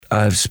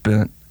I've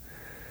spent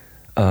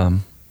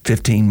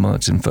 15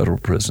 months in federal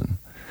prison.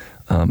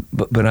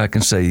 But I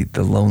can say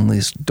the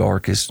loneliest,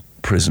 darkest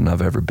prison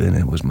I've ever been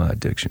in was my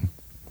addiction.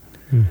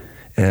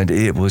 And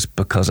it was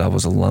because I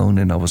was alone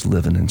and I was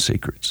living in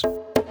secrets.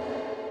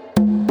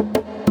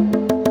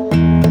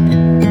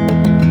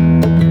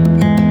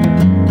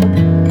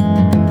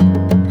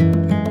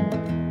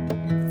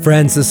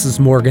 Friends, this is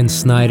Morgan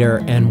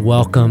Snyder, and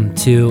welcome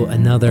to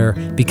another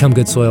Become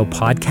Good Soil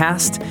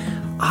podcast.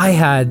 I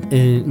had an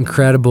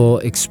incredible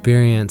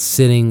experience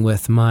sitting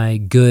with my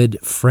good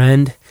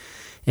friend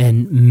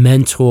and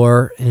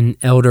mentor and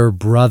elder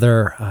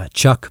brother,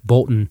 Chuck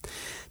Bolton.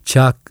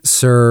 Chuck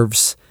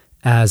serves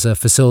as a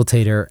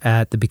facilitator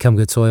at the Become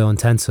Good Soil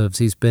intensives.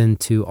 He's been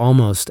to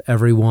almost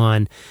every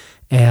one,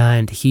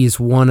 and he's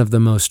one of the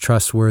most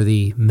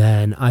trustworthy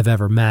men I've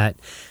ever met.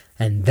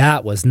 And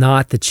that was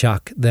not the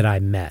Chuck that I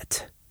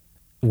met.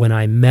 When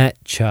I met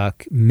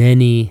Chuck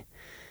many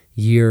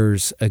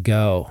years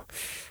ago,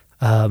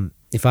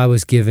 if I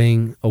was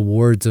giving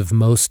awards of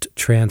most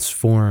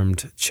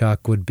transformed,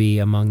 Chuck would be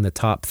among the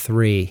top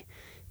 3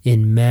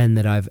 in men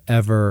that I've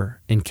ever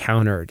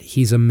encountered.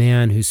 He's a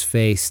man who's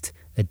faced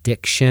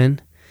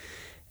addiction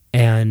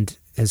and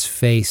has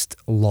faced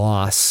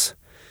loss,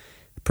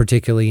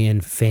 particularly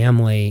in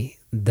family,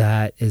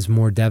 that is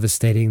more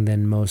devastating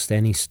than most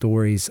any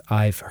stories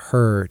I've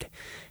heard.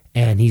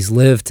 And he's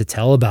lived to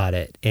tell about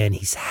it. And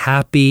he's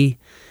happy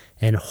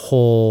and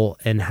whole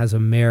and has a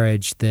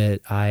marriage that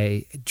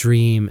I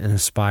dream and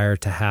aspire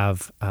to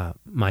have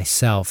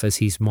myself, as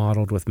he's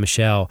modeled with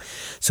Michelle.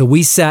 So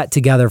we sat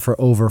together for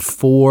over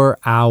 4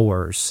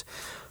 hours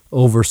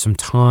over some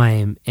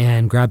time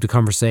and grabbed a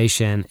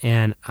conversation.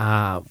 And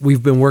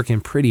we've been working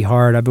pretty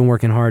hard. I've been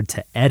working hard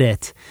to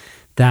edit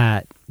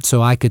that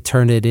so I could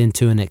turn it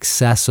into an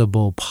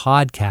accessible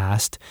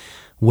podcast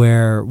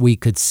where we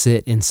could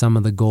sit in some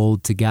of the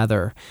gold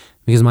together.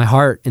 Because my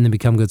heart in the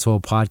Become Good Soil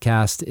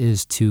podcast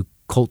is to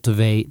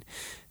cultivate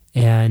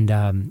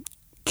and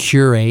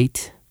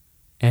curate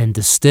and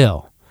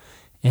distill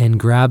and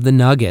grab the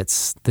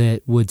nuggets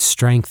that would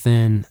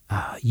strengthen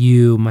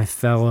you, my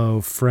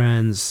fellow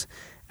friends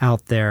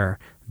out there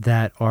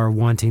that are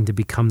wanting to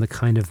become the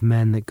kind of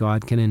men that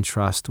God can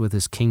entrust with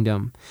his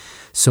kingdom.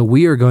 So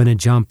we are going to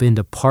jump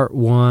into part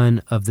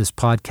 1 of this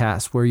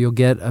podcast, where you'll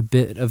get a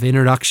bit of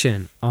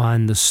introduction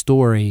on the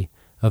story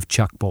of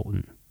Chuck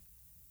Bolton.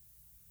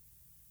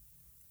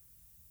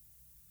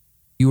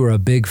 You were a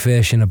big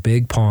fish in a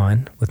big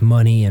pond with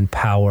money and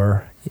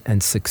power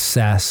and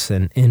success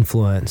and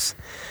influence.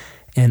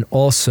 And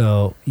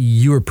also,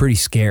 you were pretty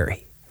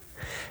scary.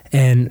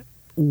 And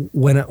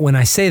when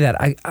I say that,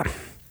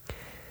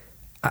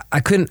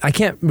 I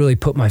can't really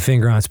put my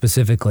finger on it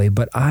specifically,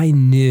 but I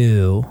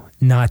knew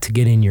not to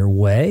get in your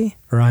way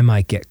or I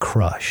might get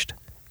crushed,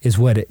 is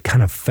what it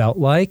kind of felt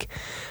like.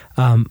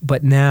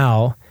 But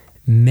now,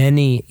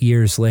 many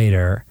years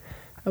later,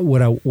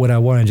 what I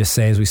want to just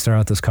say as we start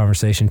out this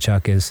conversation,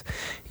 Chuck, is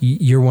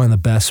you're one of the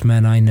best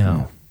men I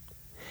know.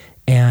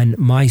 And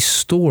my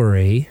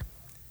story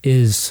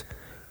is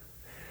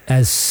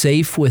as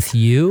safe with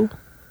you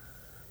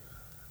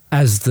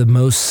as the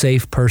most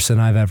safe person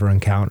I've ever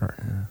encountered.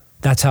 Yeah.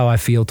 That's how I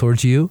feel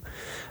towards you.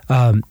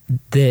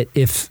 That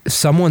if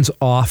someone's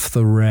off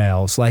the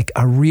rails, like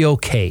a real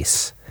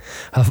case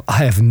of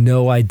I have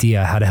no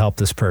idea how to help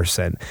this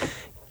person,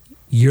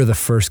 you're the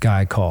first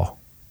guy I call.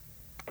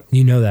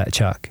 You know that,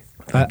 Chuck.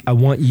 I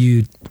want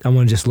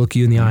to just look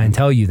you in the eye and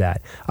tell you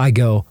that. I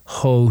go,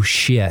 oh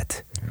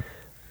shit,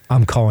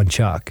 I'm calling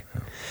Chuck.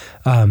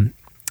 You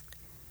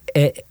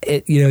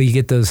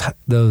get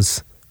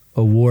those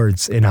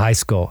awards in high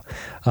school.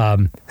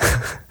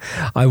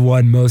 I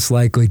won most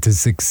likely to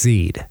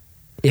succeed.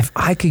 If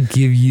I could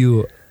give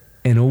you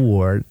an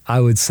award,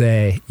 I would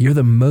say you're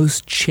the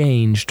most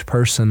changed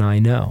person I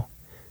know.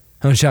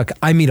 Oh, Chuck,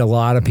 I meet a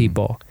lot of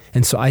people,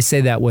 and so I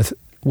say that with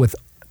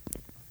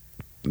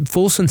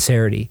full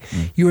sincerity.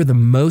 You are the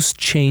most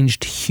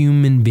changed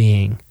human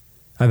being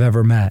I've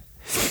ever met.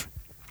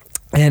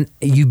 And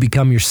you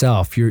become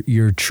yourself,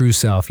 your true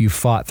self. You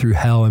fought through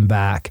hell and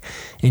back,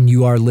 and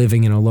you are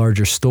living in a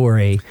larger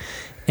story.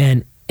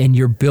 And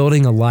you're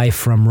building a life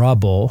from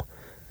rubble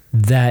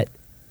that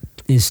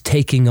is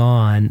taking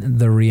on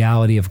the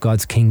reality of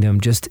God's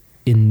kingdom just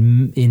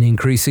in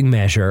increasing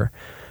measure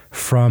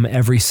from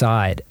every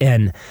side.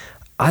 And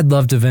I'd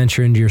love to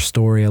venture into your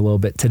story a little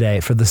bit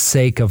today for the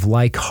sake of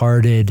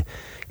like-hearted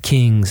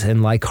kings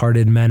and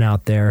like-hearted men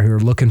out there who are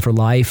looking for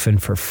life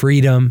and for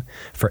freedom,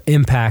 for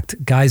impact,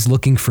 guys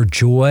looking for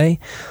joy,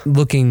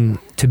 looking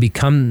to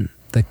become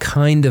the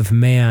kind of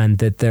man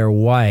that their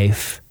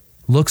wife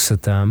looks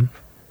at them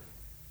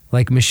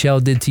like Michelle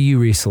did to you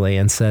recently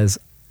and says,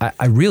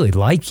 I really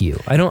like you.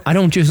 I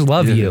don't just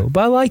love you,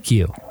 but I like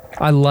you.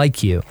 I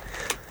like you.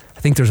 I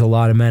think there's a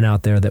lot of men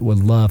out there that would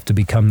love to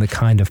become the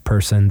kind of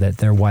person that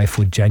their wife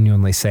would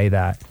genuinely say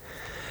that.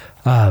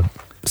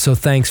 So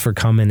thanks for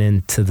coming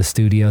into the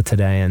studio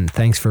today, and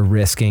thanks for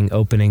risking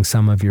opening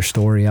some of your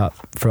story up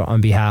on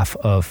behalf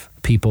of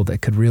people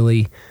that could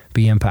really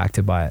be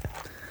impacted by it.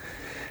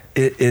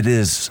 It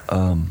is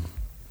a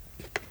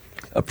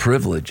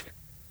privilege.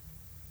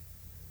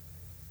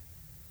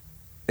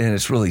 And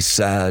it's really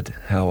sad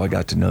how I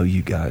got to know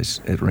you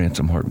guys at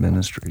Ransom Heart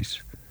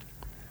Ministries.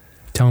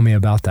 Tell me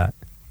about that.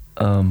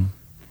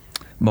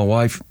 My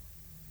wife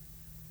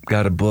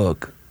got a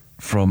book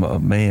from a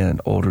man,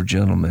 older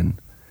gentleman,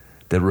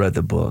 that read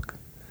the book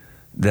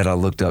that I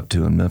looked up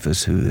to in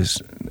Memphis, who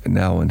is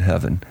now in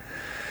heaven.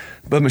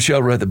 But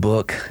Michelle read the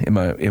book in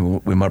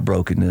my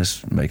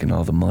brokenness, making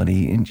all the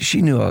money, and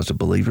she knew I was a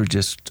believer,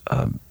 just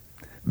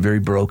very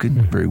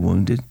broken, very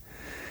wounded.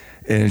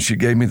 And she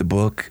gave me the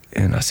book,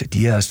 and I said,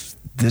 yes,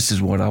 this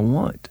is what I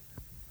want.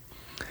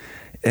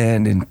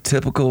 And in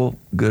typical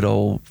good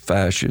old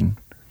fashion,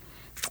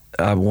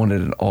 I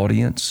wanted an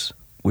audience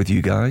with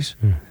you guys.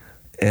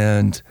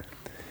 And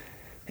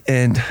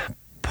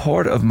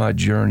part of my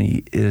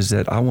journey is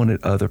that I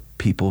wanted other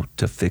people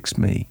to fix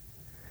me.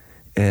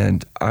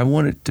 And I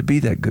wanted to be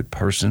that good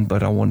person,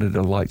 but I wanted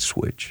a light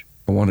switch.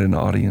 I wanted an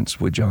audience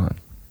with John.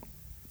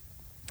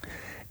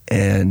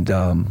 And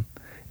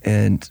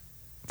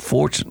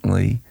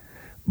fortunately,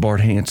 Bart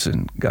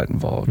Hansen got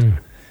involved.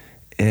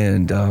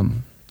 And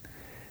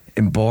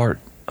Bart,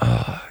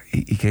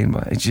 he came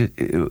by.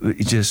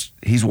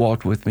 He's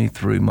walked with me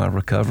through my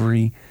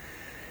recovery.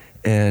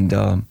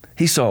 And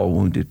he saw a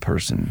wounded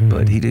person,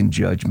 but he didn't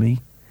judge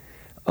me.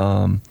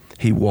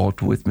 He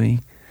walked with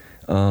me.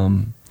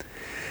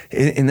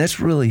 And that's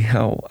really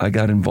how I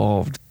got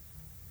involved.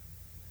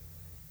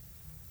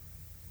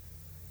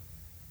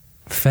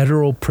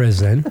 Federal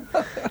prison,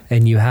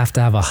 and you have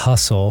to have a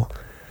hustle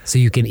so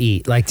you can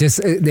eat. Like just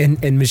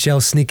and Michelle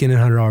sneaking in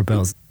 $100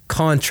 bills.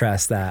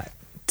 Contrast that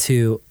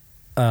to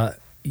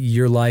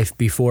your life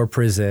before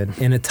prison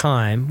in a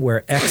time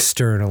where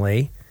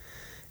externally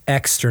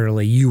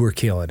you were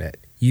killing it.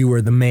 You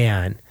were the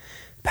man,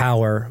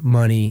 power,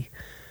 money,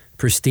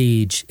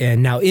 prestige,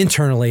 and now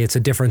internally it's a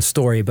different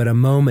story, but a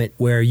moment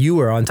where you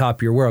were on top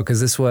of your world, because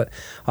this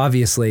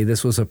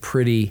was a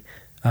pretty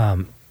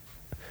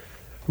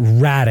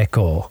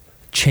radical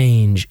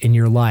change in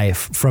your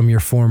life from your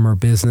former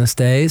business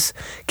days.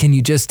 Can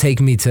you just take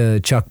me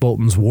to Chuck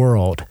Bolton's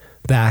world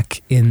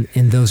back in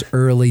those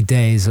early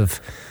days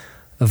of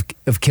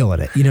killing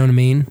it? You know what I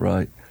mean?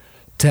 Right.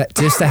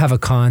 Just to have a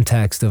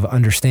context of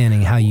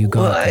understanding how you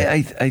got there.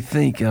 I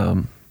think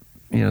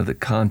the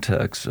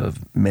context of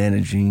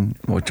managing,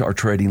 which our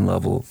trading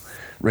level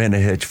ran a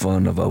hedge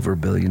fund of over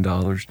 $1 billion,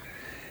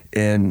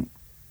 and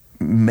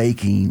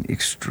making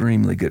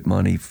extremely good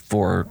money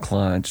for our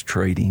clients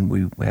trading.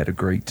 We had a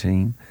great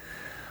team.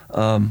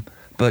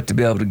 But to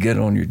be able to get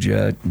on your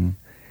jet and,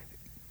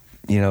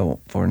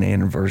 for an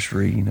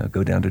anniversary,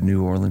 go down to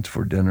New Orleans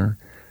for dinner.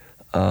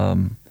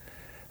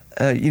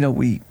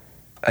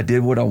 I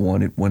did what I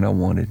wanted, when I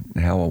wanted,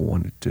 and how I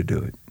wanted to do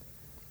it.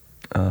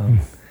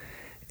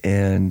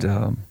 And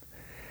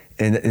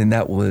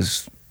that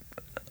was,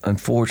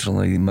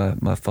 unfortunately,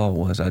 my thought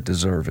was I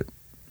deserve it.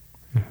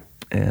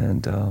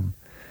 And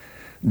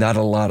not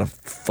a lot of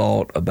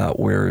thought about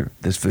where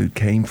this food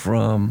came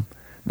from,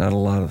 not a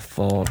lot of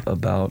thought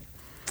about,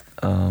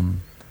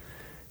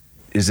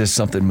 is this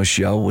something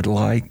Michelle would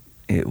like?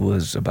 It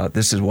was about,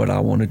 this is what I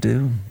want to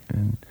do,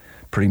 and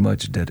pretty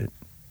much did it.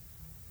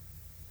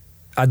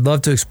 I'd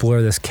love to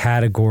explore this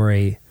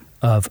category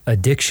of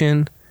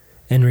addiction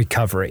and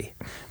recovery.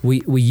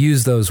 We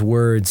use those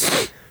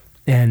words,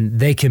 and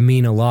they can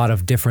mean a lot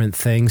of different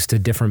things to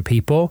different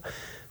people.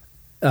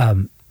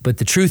 But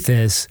the truth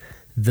is,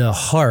 the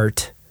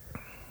heart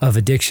of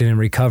addiction and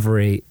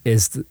recovery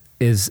is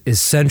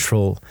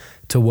central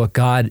to what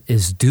God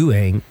is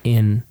doing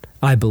in,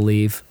 I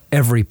believe,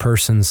 every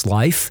person's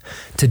life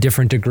to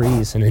different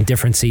degrees and in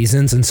different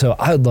seasons. And so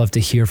I would love to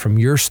hear from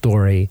your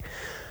story.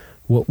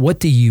 What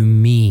do you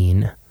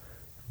mean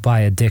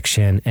by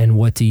addiction, and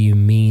what do you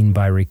mean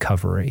by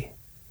recovery?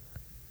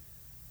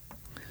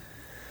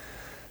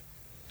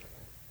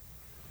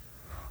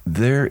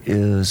 There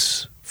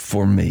is,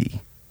 for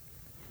me,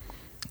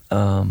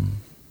 a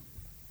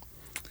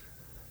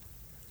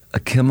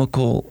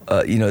chemical,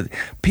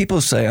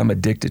 people say I'm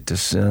addicted to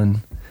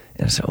sin,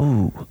 and I say,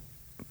 oh,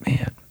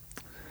 man.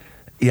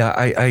 Yeah,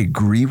 I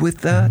agree with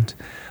that,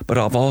 but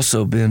I've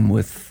also been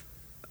with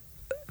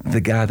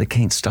the guy that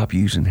can't stop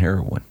using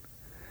heroin,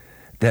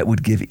 that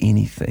would give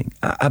anything.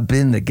 I've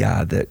been the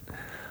guy that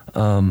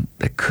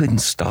couldn't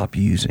stop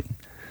using.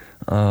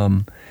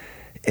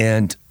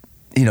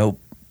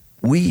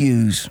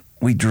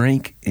 We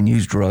drink and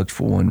use drugs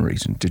for one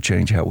reason, to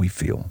change how we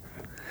feel.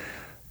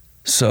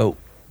 So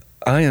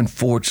I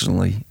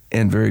unfortunately,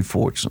 and very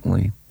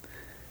fortunately,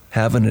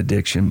 have an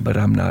addiction, but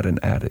I'm not an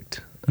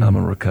addict. I'm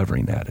a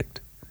recovering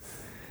addict.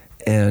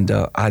 And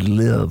I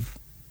live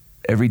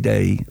every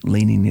day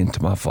leaning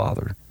into my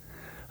Father,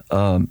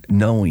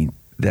 knowing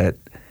that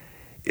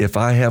if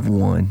I have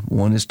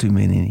one is too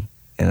many,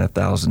 and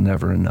 1,000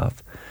 never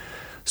enough.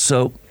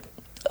 So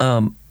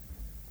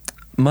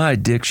my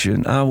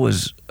addiction, I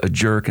was a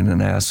jerk and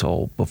an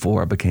asshole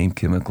before I became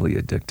chemically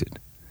addicted.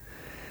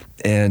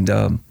 And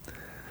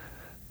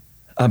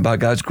by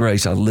God's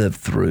grace, I lived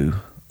through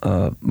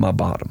my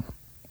bottom.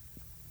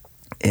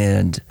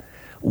 And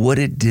what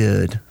it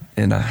did,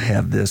 and I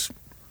have this,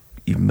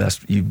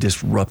 you've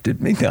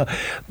disrupted me now,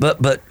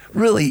 but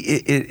really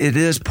it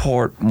is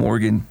part,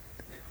 Morgan.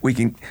 We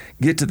can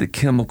get to the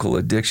chemical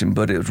addiction,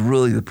 but it was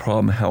really the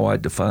problem how I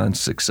define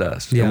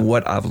success and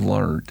what I've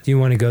learned. Do you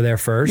want to go there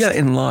first? Yeah,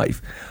 in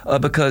life,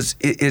 because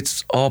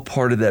it's all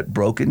part of that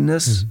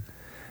brokenness.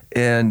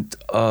 And,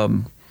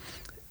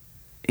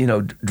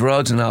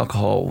 drugs and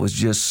alcohol was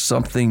just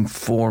something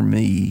for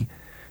me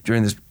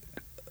during this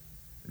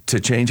to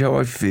change how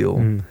I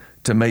feel,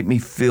 to make me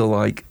feel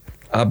like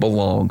I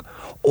belong,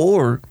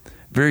 or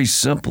very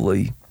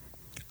simply,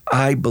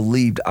 I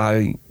believed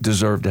I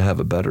deserved to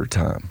have a better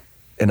time.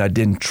 And I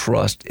didn't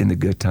trust in the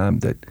good time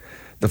that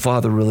the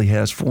Father really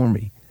has for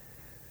me,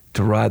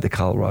 to ride the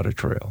Colorado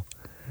Trail,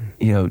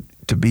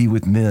 to be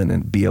with men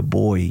and be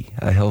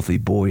a healthy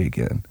boy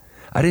again.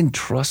 I didn't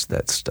trust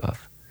that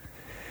stuff.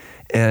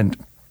 And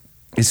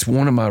it's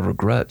one of my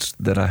regrets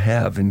that I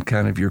have in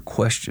kind of your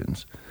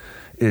questions.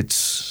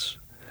 It's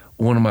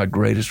one of my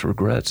greatest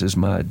regrets is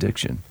my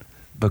addiction,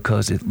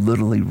 because it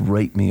literally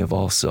raped me of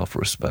all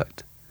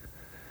self-respect.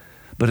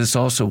 But it's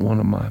also one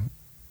of my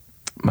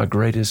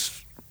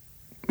greatest,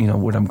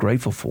 what I'm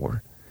grateful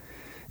for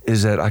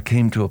is that I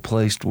came to a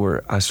place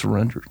where I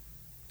surrendered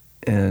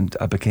and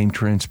I became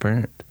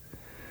transparent,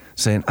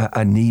 saying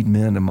I need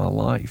men in my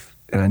life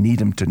and I need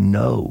them to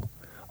know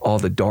all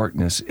the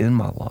darkness in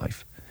my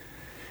life,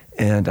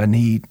 and I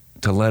need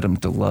to let them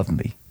to love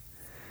me.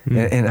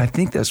 And I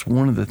think that's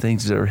one of the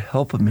things that are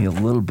helping me a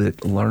little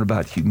bit learn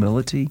about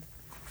humility,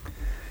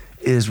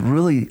 is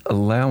really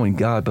allowing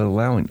God, but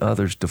allowing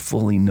others to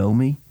fully know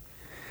me,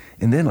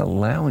 and then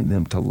allowing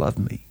them to love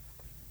me.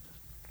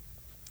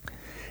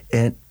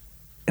 And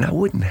I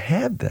wouldn't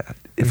have that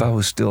if I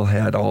was still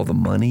had all the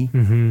money.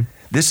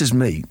 This is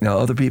me. Now,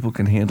 other people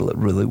can handle it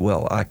really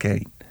well. I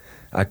can't.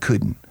 I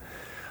couldn't.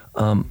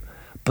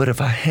 But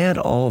if I had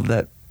all of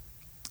that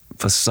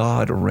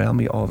facade around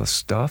me, all the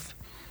stuff,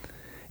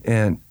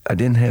 and I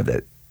didn't have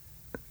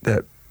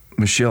that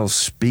Michelle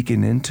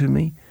speaking into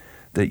me,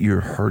 that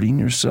you're hurting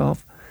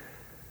yourself,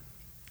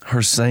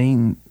 her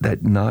saying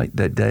that night,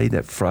 that day,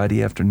 that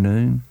Friday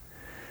afternoon,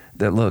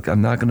 that, look,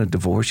 I'm not going to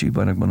divorce you,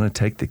 but I'm going to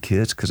take the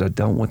kids because I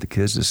don't want the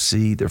kids to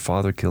see their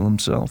father kill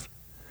himself.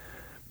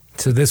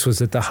 So this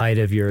was at the height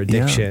of your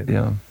addiction.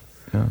 Yeah.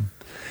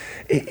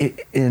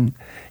 And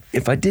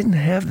if I didn't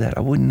have that,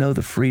 I wouldn't know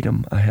the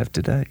freedom I have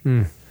today.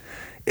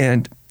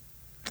 And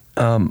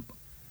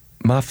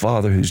my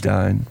father, who's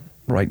dying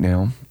right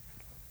now,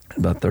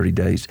 in about 30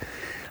 days,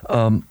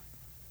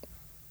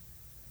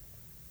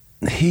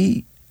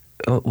 he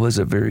was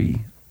a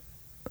very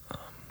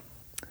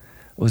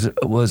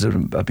was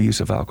an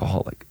abusive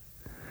alcoholic,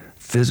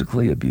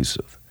 physically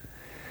abusive,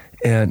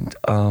 and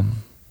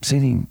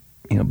seen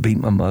him, beat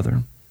my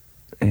mother,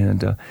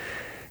 and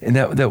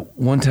that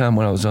one time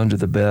when I was under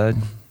the bed,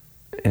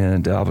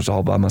 and I was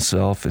all by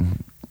myself,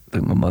 and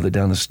my mother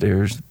down the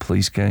stairs, the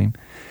police came.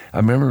 I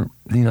remember,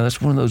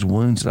 that's one of those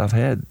wounds that I've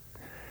had,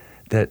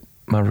 that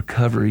my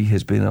recovery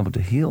has been able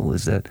to heal,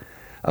 is that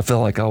I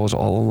felt like I was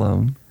all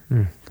alone,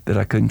 that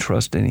I couldn't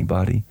trust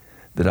anybody,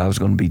 that I was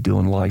going to be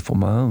doing life on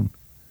my own.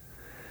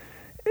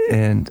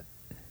 And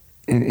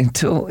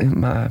until in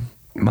my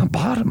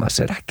bottom, I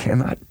said, I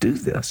cannot do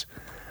this.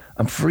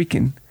 I'm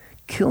freaking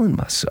killing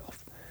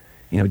myself.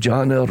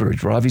 John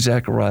Eldridge, Ravi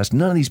Zacharias,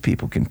 none of these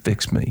people can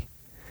fix me.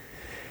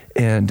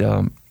 And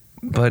it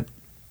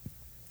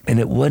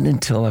wasn't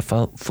until I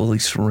felt fully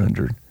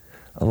surrendered,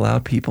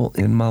 allowed people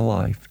in my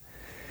life,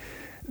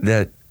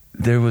 that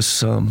there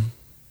was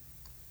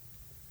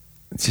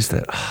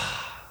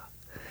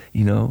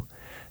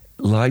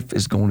life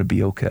is going to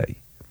be okay.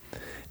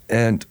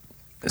 And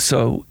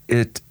so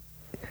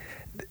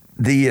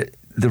the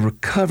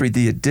recovery,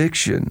 the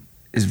addiction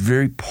is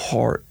very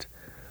part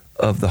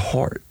of the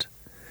heart,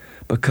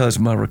 because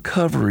my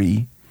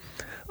recovery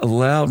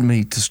allowed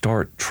me to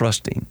start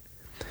trusting.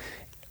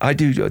 I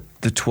do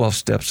the 12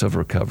 steps of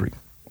recovery.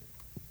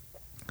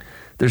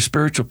 There's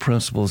spiritual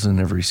principles in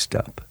every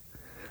step.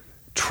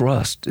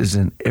 Trust is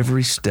in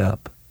every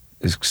step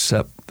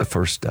except the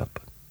first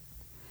step.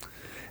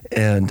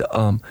 And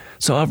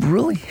so I've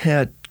really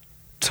had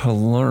to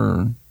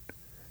learn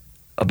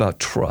about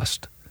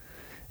trust.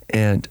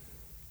 And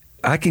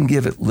I can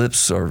give it lip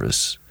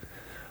service,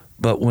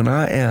 but when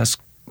I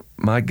ask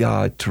my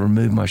God to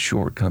remove my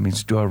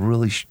shortcomings, do I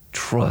really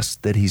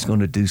trust that He's going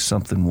to do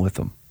something with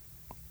them?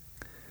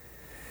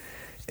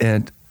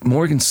 And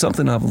Morgan,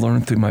 something I've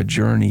learned through my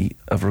journey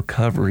of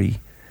recovery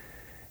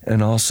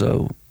and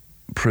also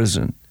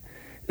prison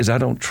is I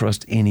don't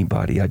trust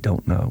anybody I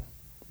don't know.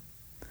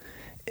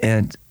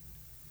 And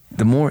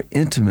the more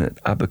intimate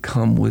I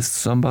become with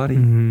somebody,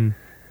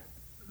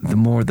 the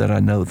more that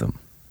I know them.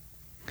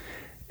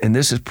 And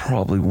this is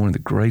probably one of the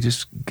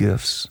greatest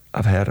gifts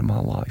I've had in my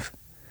life.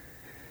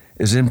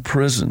 Is in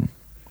prison,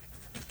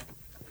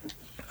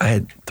 I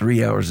had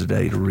 3 hours a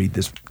day to read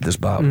this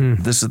Bible.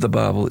 This is the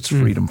Bible. It's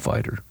Freedom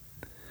Fighter.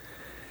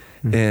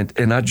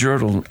 And I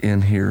journal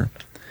in here,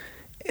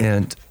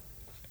 and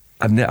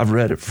I've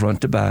read it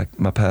front to back.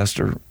 My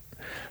pastor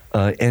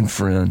and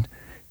friend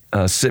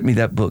sent me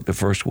that book the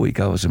first week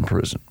I was in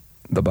prison,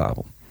 the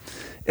Bible.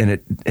 And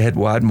it had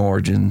wide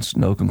margins,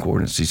 no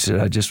concordance. He said,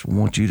 I just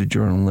want you to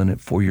journal in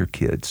it for your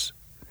kids.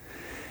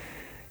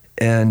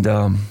 And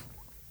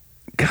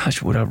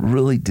gosh, what I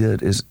really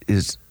did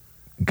is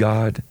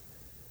God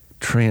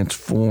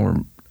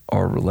transformed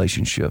our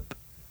relationship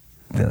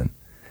then.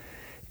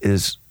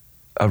 Is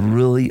I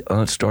really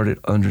started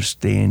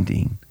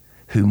understanding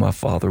who my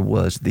father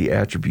was, the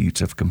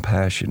attributes of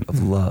compassion,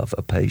 of love,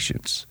 of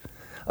patience,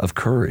 of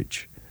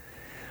courage,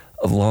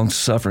 of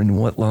long-suffering,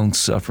 what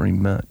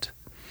long-suffering meant.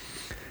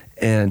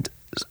 And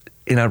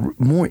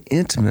more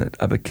intimate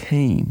I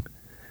became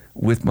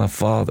with my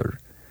father,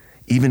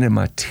 even in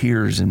my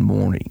tears and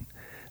mourning,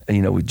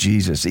 with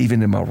Jesus,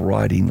 even in my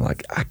writing,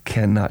 like, I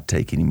cannot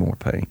take any more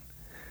pain.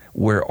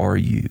 Where are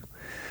you?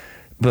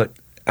 But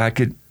I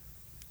could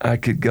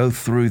go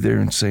through there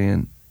and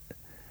saying,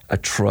 I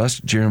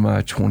trust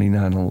Jeremiah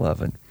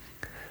 29:11.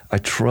 I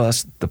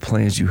trust the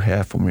plans you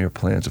have for me are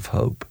plans of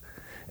hope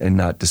and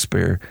not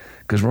despair.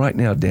 Because right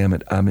now, damn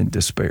it, I'm in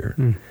despair.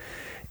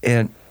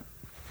 And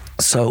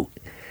so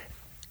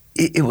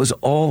it was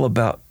all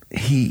about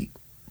he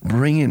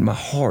bringing my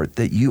heart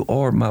that you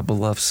are my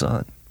beloved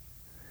son.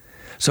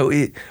 So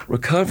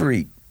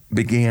recovery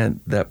began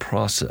that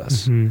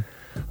process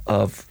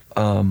of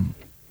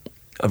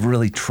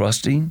really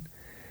trusting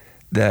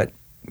that,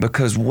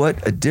 because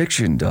what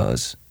addiction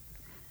does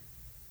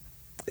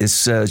is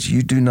says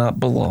you do not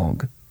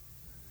belong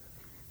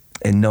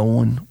and no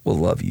one will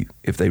love you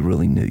if they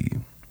really knew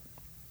you.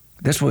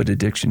 That's what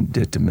addiction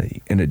did to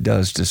me, and it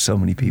does to so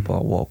many people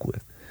I walk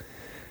with.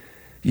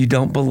 You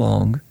don't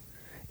belong,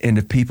 and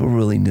if people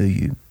really knew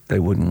you, they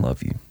wouldn't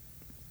love you.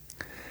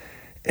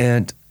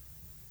 And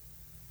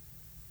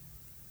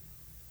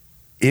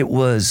it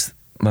was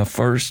my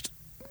first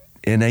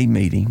NA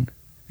meeting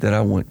that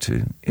I went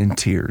to in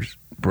tears,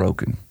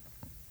 broken.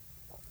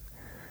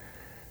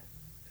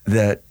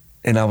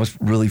 And I was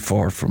really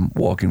far from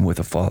walking with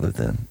a father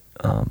then.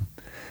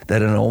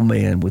 That an old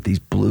man with these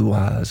blue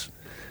eyes,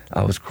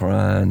 I was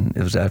crying.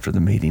 It was after the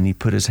meeting. He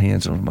put his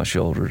hands on my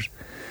shoulders.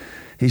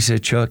 He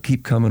said, Chuck,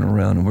 keep coming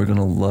around and we're going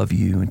to love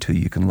you until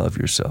you can love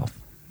yourself.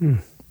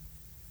 And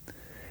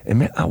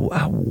man,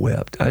 I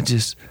wept.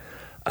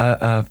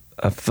 I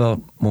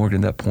felt,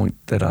 Morgan, at that point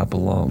that I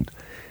belonged.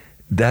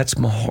 That's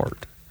my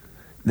heart.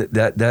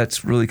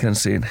 That's really kind of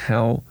saying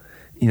how,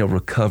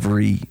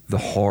 recovery, the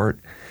heart,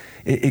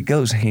 it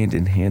goes hand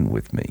in hand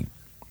with me.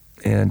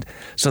 And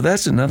so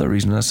that's another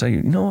reason I say,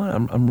 you know what,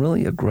 I'm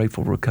really a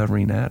grateful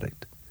recovering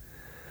addict.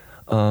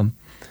 And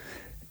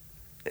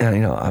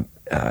I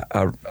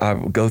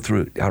go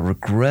through it. I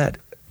regret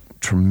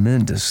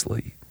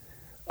tremendously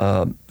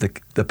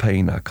the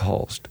pain I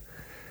caused,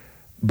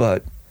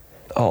 but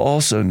I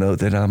also know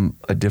that I'm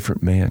a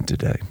different man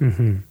today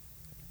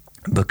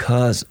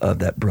because of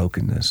that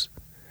brokenness.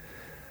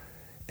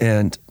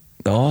 And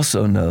I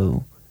also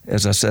know,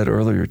 as I said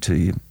earlier to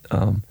you,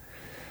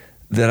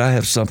 that I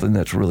have something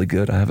that's really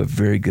good. I have a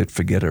very good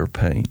forgetter of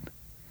pain.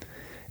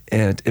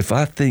 And if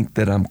I think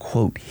that I'm,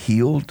 quote,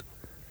 healed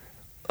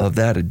of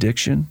that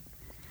addiction,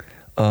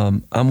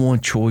 I'm one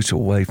choice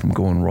away from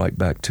going right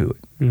back to it.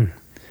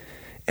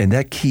 And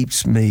that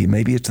keeps me,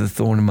 maybe it's the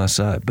thorn in my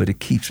side, but it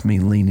keeps me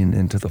leaning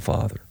into the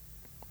Father.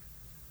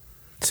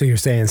 So you're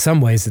saying in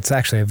some ways it's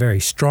actually a very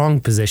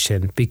strong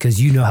position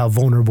because you know how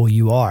vulnerable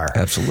you are.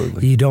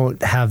 Absolutely. You don't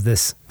have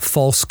this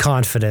false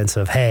confidence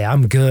of, hey,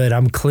 I'm good,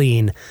 I'm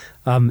clean,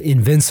 I'm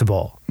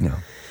invincible. No.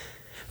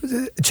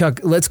 Chuck,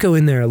 let's go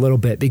in there a little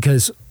bit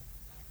because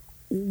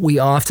we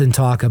often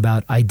talk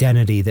about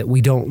identity, that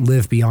we don't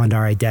live beyond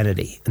our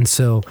identity. And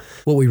so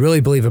what we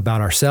really believe about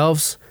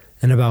ourselves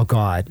and about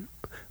God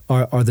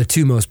are the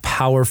two most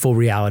powerful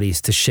realities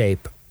to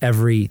shape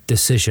every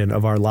decision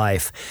of our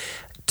life.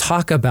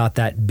 Talk about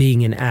that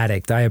being an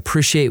addict. I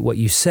appreciate what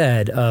you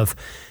said of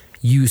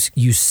you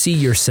see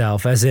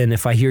yourself, as in,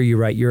 if I hear you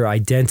right, your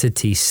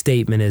identity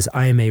statement is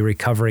I am a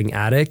recovering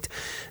addict,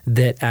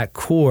 that at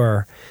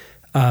core,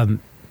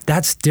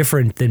 that's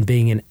different than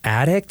being an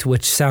addict,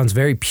 which sounds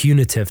very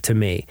punitive to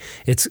me.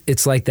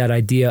 It's like that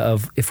idea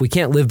of if we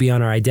can't live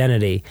beyond our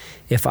identity,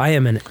 if I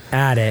am an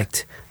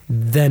addict,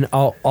 then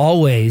I'll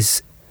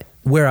always,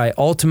 where I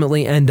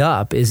ultimately end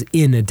up is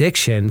in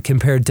addiction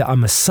compared to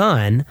I'm a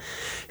son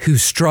who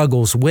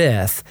struggles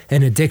with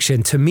an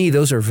addiction. To me,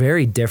 those are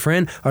very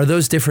different. Are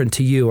those different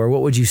to you, or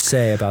what would you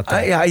say about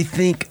that? I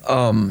think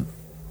I'll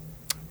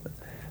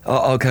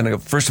kind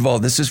of, first of all,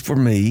 this is for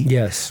me.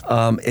 Yes.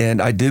 And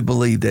I do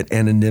believe that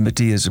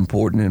anonymity is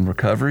important in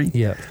recovery.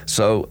 Yeah.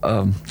 So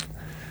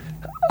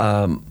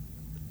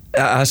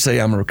I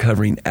say I'm a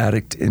recovering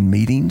addict in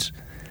meetings.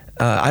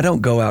 I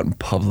don't go out in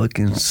public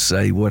and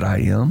say what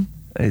I am.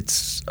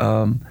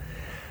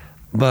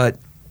 But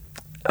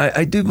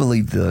I do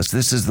believe this.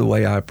 This is the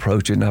way I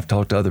approach it, and I've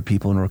talked to other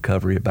people in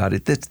recovery about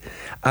it.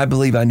 I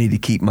believe I need to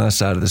keep my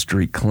side of the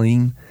street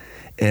clean,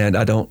 and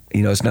I don't,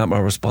 it's not my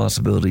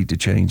responsibility to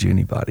change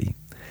anybody.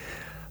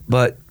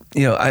 But,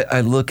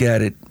 I look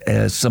at it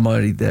as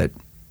somebody that,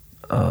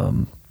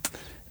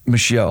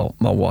 Michelle,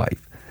 my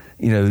wife,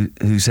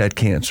 who's had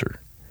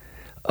cancer.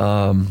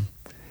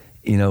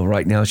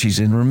 Right now she's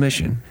in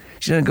remission.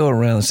 She doesn't go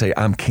around and say,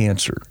 I'm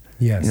cancer.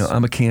 Yes.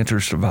 I'm a cancer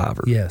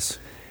survivor. Yes.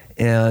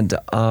 And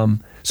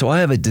so I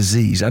have a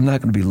disease. I'm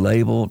not going to be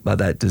labeled by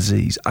that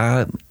disease.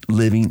 I'm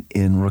living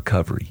in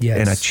recovery. Yes.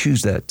 And I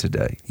choose that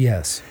today.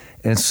 Yes.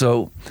 And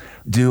so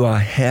do I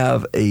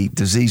have a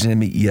disease in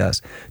me?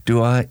 Yes.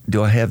 Do I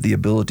have the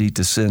ability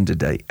to sin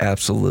today?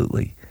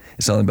 Absolutely.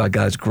 It's only by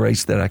God's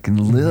grace that I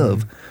can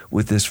live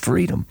with this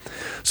freedom.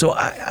 So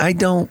I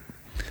don't,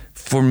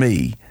 for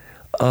me,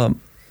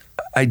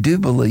 I do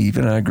believe,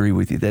 and I agree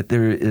with you, that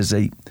there is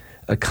a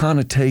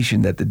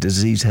connotation that the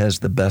disease has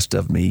the best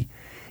of me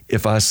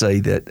if I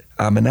say that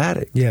I'm an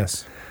addict.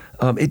 Yes.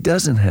 It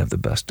doesn't have the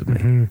best of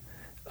me.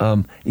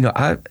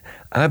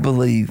 I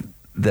believe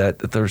that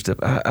the third step,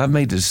 I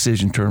made the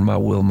decision to turn my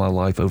will, my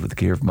life over the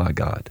care of my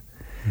God.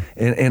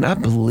 And I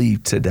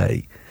believe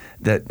today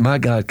that my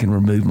God can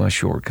remove my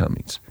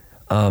shortcomings.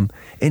 And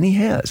he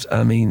has.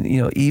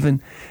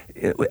 Even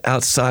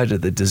outside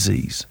of the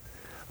disease.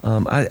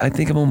 I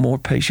think I'm a more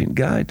patient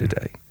guy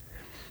today.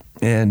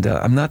 And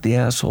I'm not the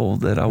asshole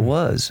that I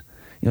was,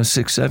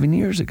 6-7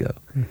 years ago.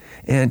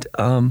 And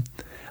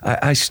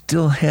I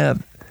still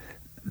have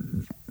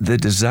the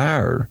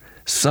desire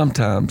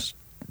sometimes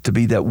to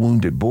be that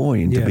wounded boy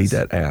and to be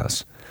that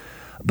ass.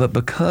 But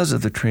because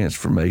of the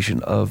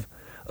transformation of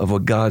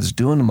what God's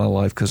doing in my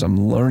life, because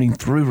I'm learning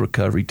through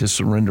recovery to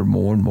surrender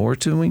more and more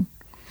to him,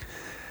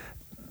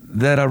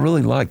 that I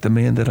really like the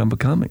man that I'm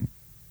becoming.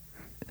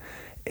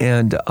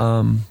 And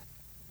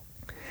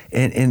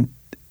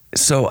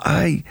so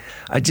I'm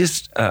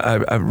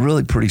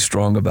really pretty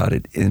strong about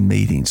it in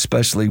meetings,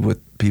 especially with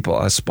people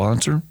I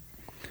sponsor.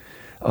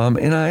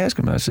 And I ask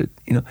them, I said,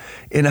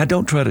 and I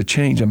don't try to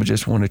change them, I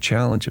just want to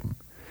challenge them.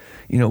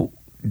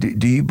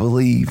 Do you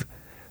believe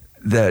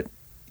that,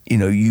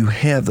 you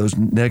have those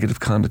negative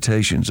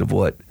connotations of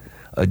what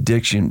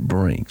addiction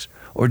brings?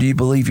 Or do you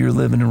believe you're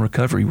living in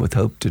recovery with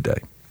hope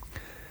today?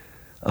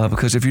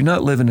 Because if you're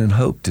not living in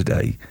hope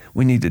today,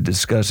 we need to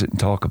discuss it and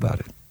talk about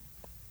it.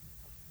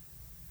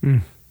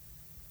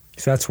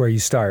 So that's where you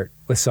start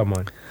with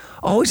someone.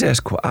 Always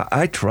ask.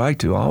 I try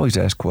to always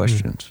ask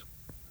questions.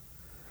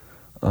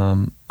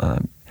 It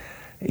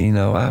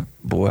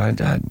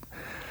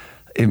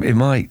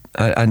might.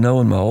 I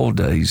know in my old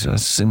days, I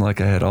seemed like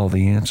I had all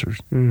the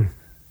answers, and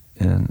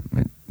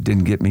it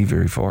didn't get me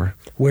very far.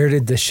 Where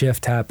did the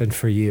shift happen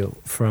for you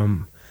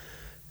from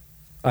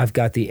I've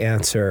got the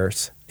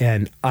answers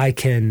and I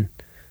can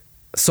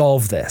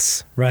solve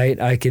this, right?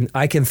 I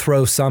can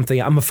throw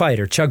something. I'm a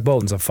fighter. Chuck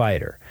Bolton's a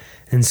fighter.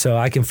 And so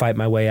I can fight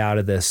my way out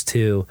of this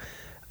too.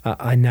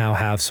 I now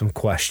have some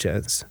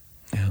questions.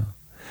 Yeah.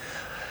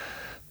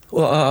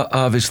 Well,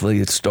 obviously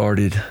it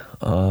started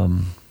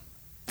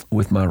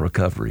with my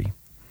recovery.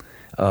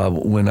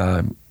 When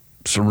I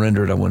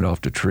surrendered, I went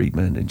off to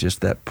treatment, and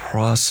just that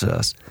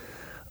process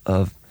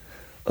of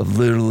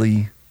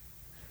literally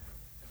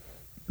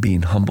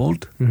being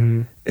humbled.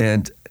 Mm-hmm.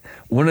 And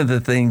one of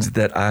the things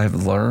that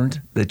I've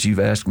learned that you've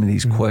asked me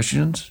these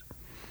questions,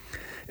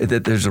 is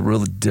that there's a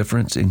real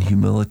difference in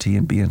humility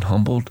and being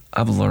humbled.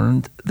 I've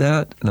learned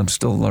that, and I'm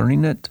still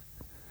learning it.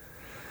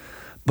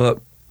 But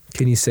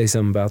can you say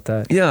something about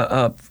that?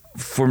 Yeah,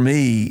 for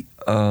me,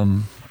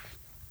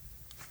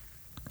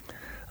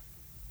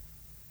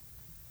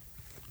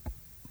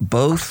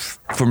 both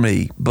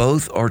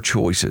are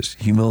choices,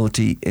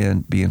 humility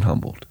and being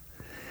humbled.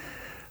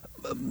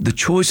 The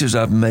choices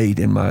I've made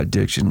in my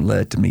addiction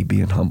led to me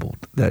being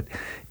humbled, that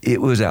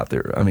it was out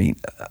there. I mean,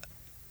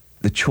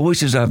 the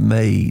choices I've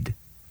made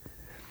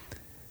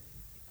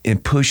in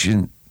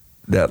pushing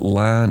that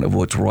line of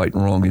what's right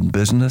and wrong in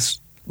business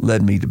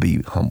led me to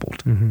be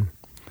humbled. Mm-hmm.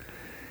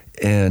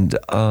 And,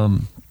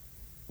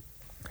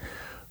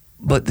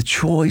 but the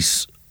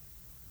choice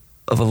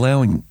of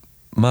allowing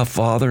my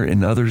father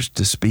and others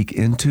to speak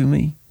into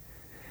me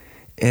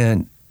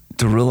and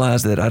to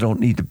realize that I don't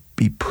need to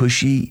be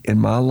pushy in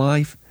my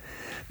life,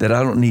 that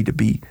I don't need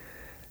to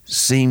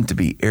seem to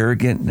be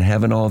arrogant and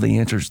having all the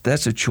answers,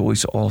 that's a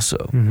choice also.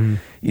 Mm-hmm.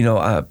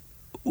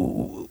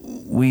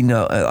 We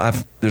know,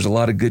 there's a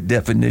lot of good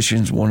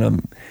definitions. One of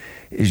them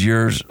is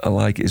yours,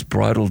 is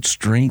bridled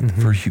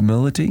strength for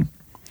humility.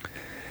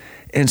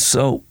 And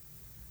so,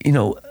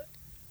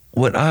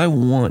 what I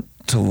want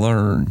to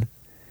learn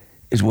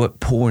is what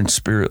poor in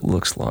spirit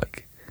looks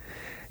like.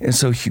 And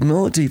so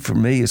humility for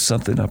me is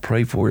something I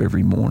pray for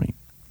every morning.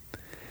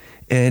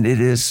 And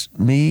it is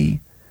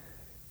me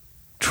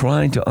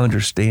trying to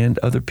understand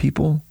other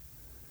people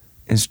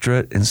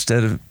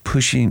instead of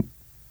pushing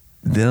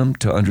them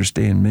to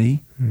understand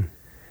me.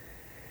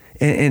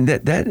 And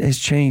that has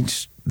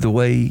changed the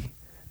way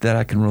that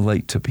I can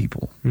relate to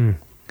people.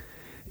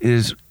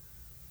 Is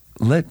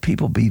let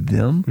people be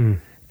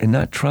them and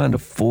not trying to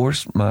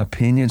force my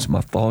opinions,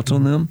 my thoughts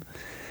on them.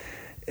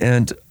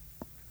 And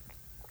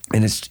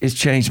it's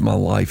changed my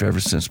life ever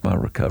since my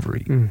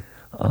recovery.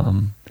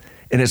 And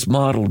it's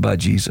modeled by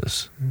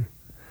Jesus.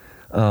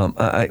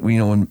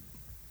 When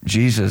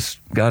Jesus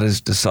got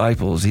his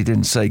disciples, he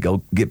didn't say,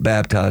 go get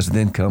baptized and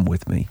then come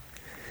with me.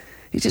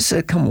 He just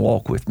said, come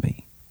walk with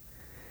me.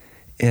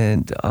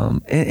 And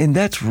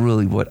that's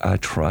really what I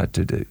try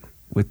to do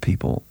with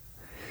people.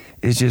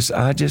 It's just,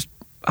 I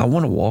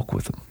want to walk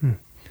with them.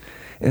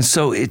 And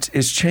so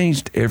it's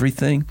changed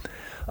everything,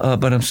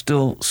 but I'm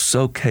still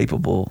so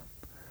capable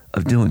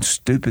of doing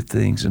stupid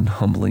things and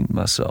humbling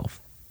myself.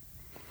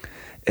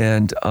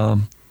 And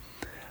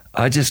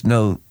I just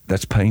know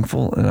that's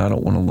painful, and I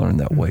don't want to learn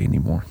that way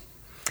anymore.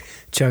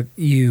 Chuck,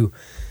 you've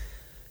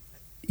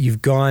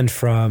gone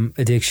from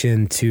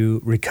addiction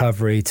to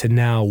recovery to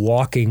now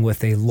walking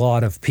with a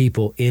lot of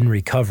people in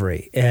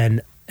recovery.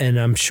 And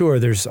I'm sure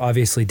there's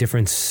obviously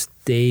different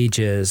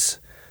stages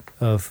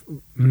of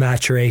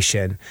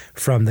maturation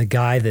from the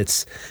guy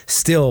that's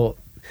still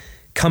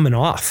coming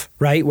off,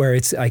 right? Where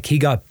it's like he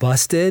got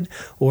busted,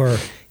 or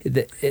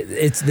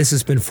this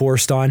has been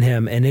forced on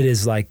him, and it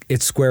is like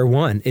it's square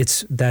one.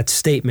 It's that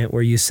statement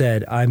where you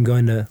said, I'm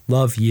going to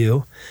love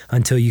you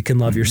until you can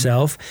love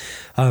yourself,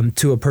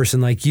 to a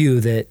person like you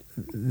that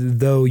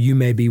though you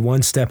may be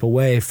one step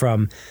away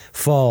from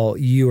fall,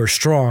 you are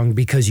strong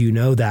because you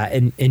know that,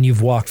 and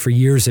you've walked for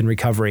years in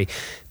recovery.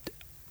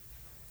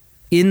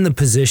 In the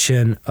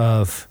position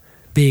of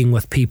being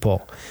with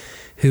people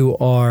who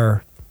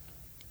are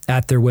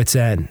at their wit's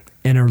end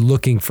and are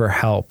looking for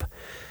help,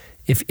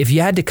 if you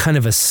had to kind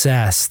of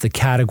assess the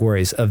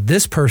categories of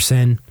this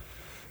person,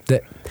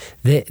 that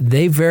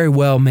they very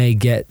well may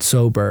get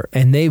sober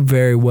and they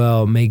very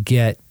well may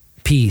get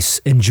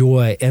peace and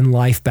joy and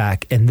life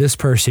back, and this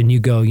person, you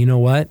go, you know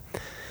what,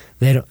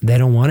 they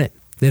don't want it.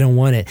 They don't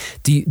want it.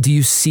 Do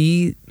you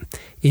see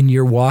in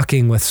your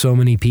walking with so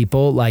many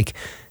people like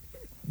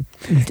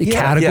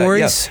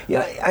categories?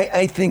 Yeah.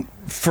 I think,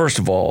 first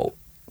of all,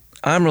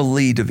 I'm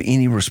relieved of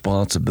any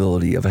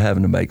responsibility of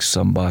having to make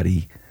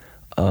somebody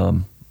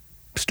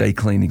stay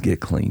clean and get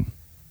clean.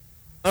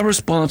 My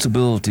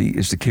responsibility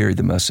is to carry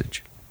the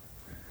message.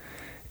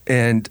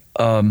 And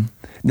now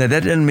that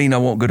doesn't mean I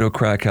won't go to a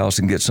crack house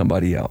and get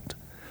somebody out.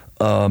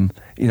 But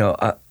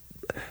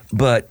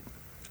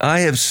I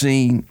have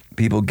seen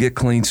people get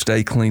clean,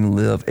 stay clean,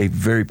 live a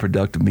very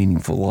productive,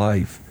 meaningful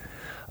life,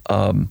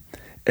 and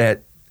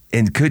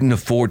couldn't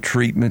afford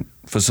treatment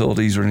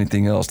facilities or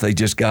anything else. They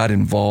just got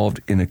involved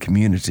in a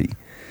community.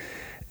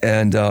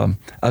 And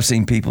I've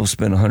seen people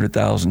spend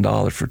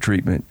 $100,000 for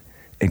treatment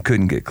and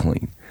couldn't get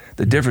clean.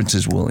 The difference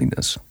is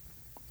willingness.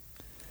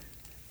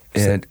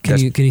 And can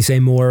you say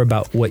more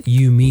about what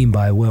you mean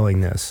by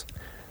willingness?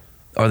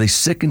 Are they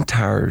sick and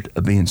tired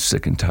of being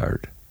sick and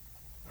tired?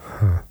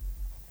 Huh.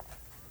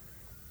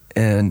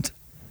 And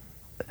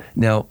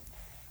now,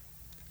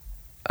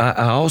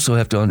 I also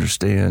have to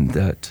understand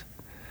that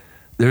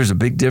there's a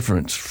big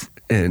difference,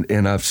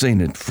 and I've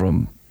seen it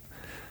from,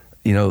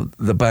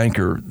 the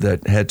banker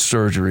that had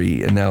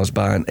surgery and now is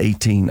buying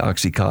 18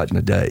 Oxycontin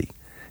a day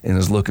and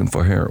is looking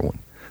for heroin.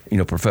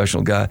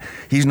 Professional guy.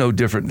 He's no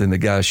different than the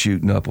guy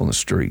shooting up on the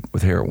street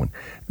with heroin.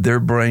 Their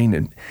brain,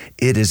 and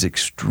it is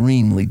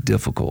extremely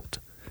difficult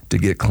to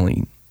get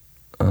clean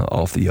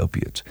off the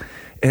opiates.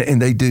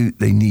 And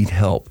they need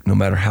help no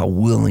matter how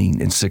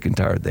willing and sick and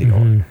tired they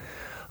are.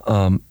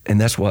 And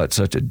that's why it's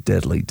such a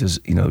deadly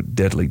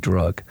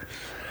drug.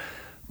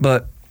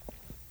 But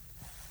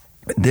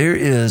there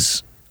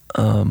is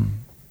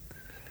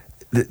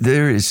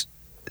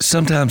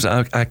sometimes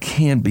I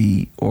can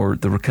be, or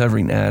the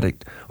recovering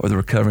addict or the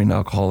recovering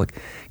alcoholic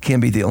can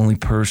be the only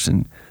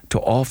person to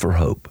offer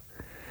hope.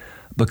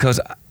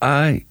 Because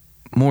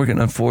Morgan,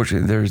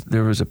 unfortunately,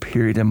 there was a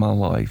period in my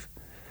life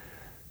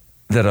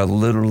that I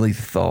literally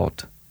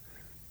thought,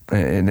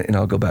 and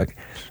I'll go back,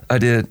 I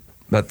did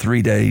about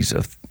 3 days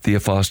of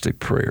theophostic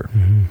prayer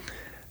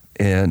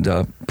and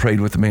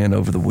prayed with a man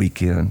over the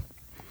weekend,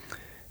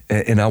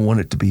 and I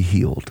wanted to be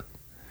healed.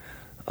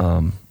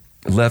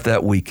 Left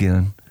that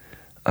weekend.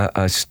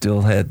 I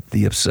still had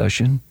the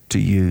obsession to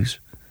use.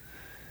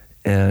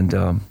 And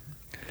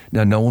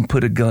now no one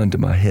put a gun to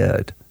my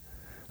head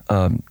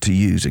to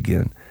use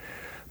again.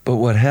 But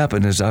what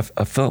happened is I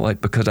felt like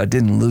because I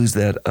didn't lose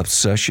that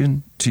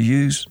obsession to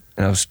use,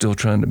 and I was still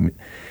trying to,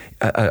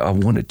 I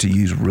wanted to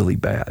use really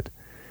bad.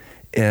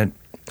 And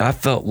I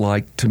felt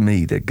like to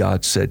me that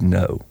God said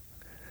no.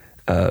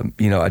 I'm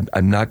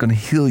not going to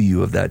heal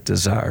you of that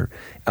desire.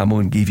 I'm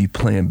going to give you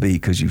plan B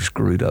because you've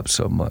screwed up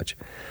so much.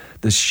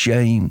 The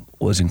shame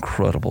was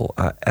incredible.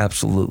 I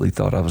absolutely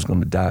thought I was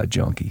going to die a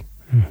junkie.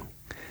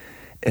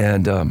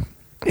 And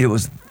it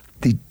was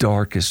the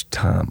darkest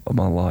time of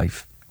my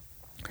life.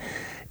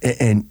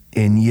 And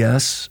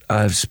yes,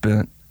 I've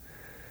spent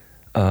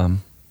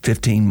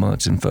 15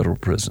 months in federal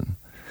prison.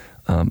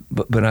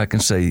 But I can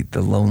say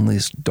the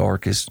loneliest,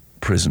 darkest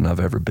prison I've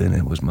ever been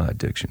in was my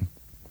addiction.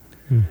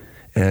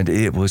 And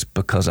it was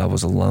because I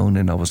was alone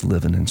and I was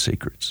living in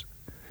secrets.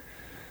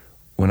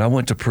 When I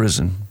went to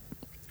prison,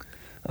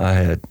 I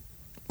had a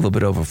little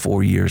bit over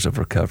 4 years of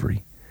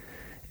recovery.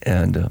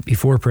 And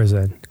before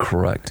prison?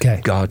 Correct.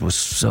 Okay. God was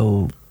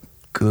so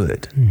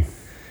good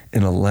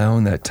in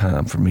allowing that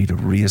time for me to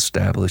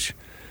reestablish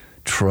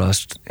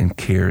trust and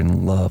care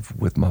and love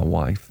with my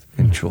wife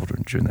and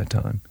children during that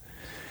time.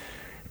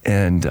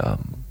 And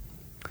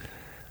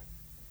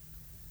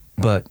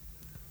But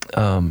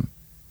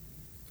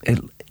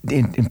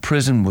in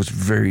prison was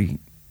very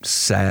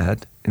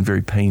sad and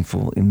very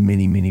painful in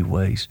many, many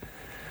ways.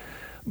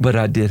 But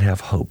I did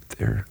have hope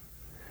there.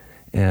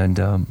 And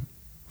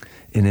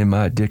in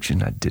my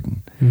addiction, I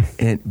didn't.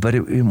 But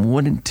it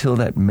wasn't until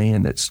that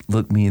man that's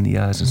looked me in the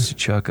eyes and said,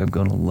 Chuck, I'm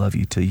going to love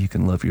you till you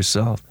can love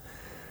yourself,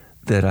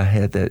 that I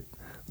had that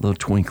little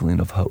twinkling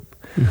of hope.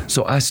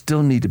 So I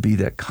still need to be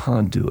that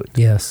conduit.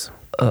 Yes.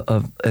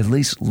 Of at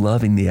least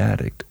loving the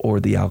addict or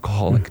the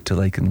alcoholic till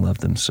they can love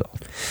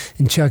themselves.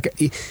 And Chuck,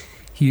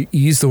 you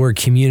use the word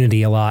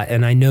community a lot,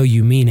 and I know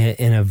you mean it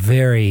in a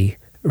very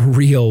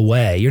real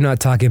way. You're not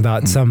talking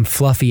about some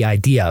fluffy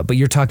idea, but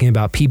you're talking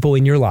about people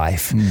in your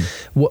life.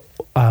 What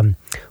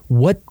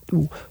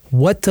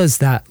does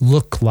that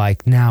look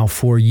like now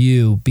for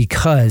you?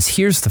 Because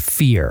here's the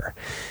fear: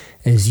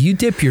 as you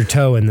dip your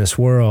toe in this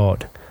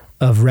world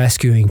of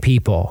rescuing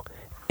people,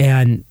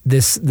 and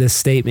this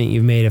statement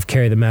you've made of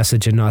carry the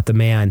message and not the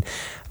man,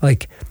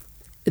 like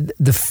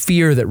the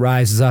fear that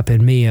rises up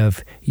in me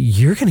of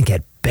you're going to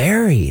get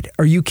buried.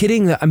 Are you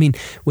kidding? I mean,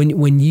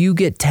 when you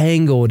get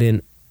tangled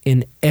in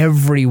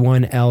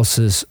everyone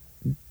else's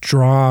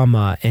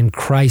drama and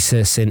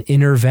crisis and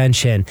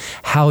intervention,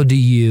 how do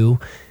you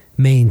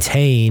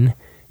maintain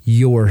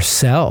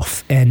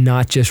yourself and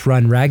not just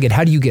run ragged?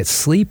 How do you get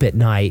sleep at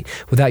night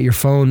without your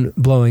phone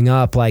blowing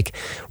up? Like,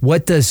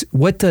 what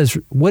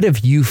have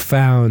you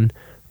found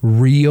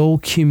real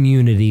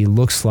community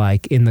looks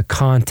like in the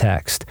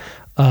context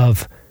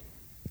of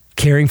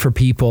caring for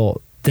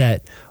people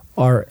that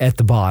are at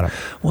the bottom?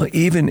 Well,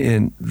 even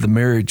in the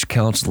marriage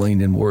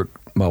counseling and work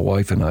my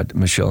wife and I,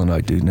 Michelle and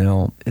I, do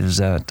now, is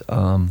that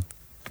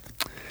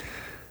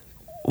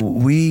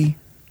we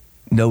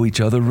know each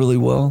other really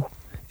well.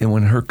 And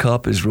when her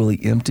cup is really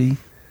empty,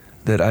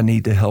 that I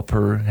need to help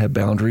her have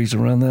boundaries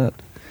around that.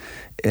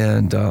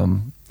 And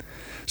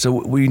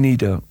so we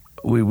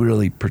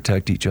really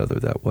protect each other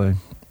that way.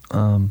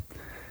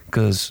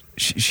 Because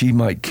she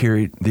might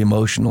carry the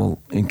emotional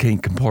and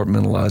can't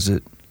compartmentalize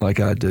it like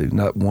I do.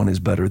 Not one is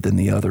better than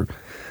the other.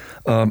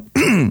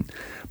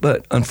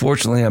 But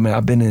unfortunately, I mean,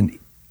 I've been in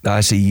the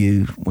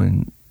ICU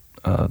when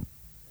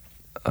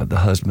the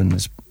husband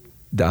has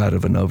died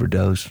of an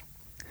overdose.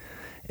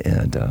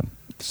 And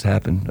it's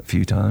happened a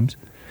few times.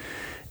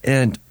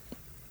 And,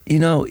 you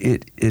know,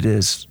 it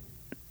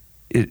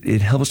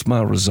helps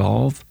my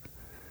resolve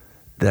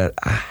that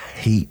I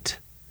hate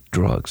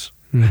drugs.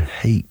 I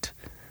hate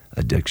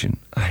addiction.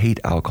 I hate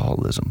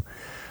alcoholism.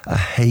 I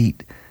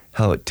hate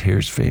how it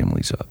tears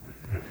families up.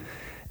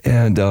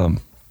 And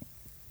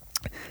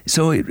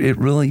so it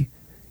really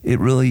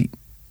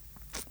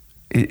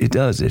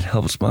does. It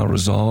helps my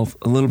resolve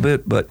a little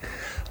bit, but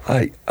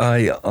I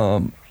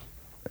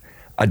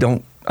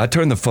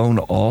turn the phone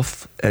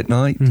off at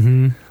night,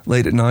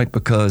 late at night,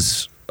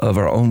 because of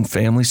our own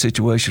family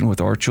situation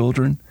with our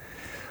children.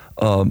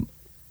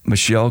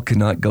 Michelle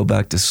cannot go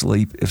back to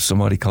sleep if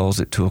somebody calls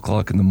at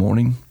 2:00 in the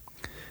morning.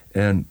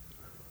 And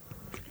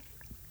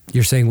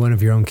you're saying one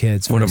of your own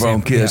kids. One of our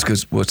own kids,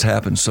 because what's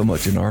happened so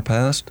much in our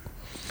past.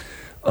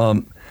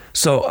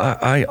 So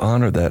I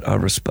honor that. I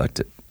respect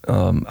it.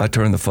 I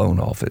turn the phone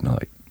off at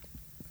night.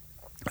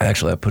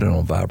 Actually, I put it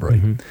on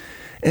vibrate.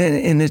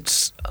 And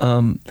it's,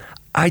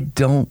 I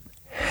don't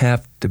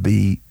have to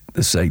be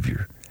the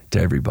savior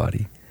to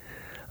everybody.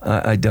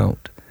 I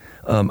don't.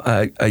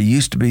 I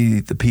used to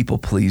be the people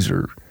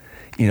pleaser,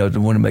 you know, to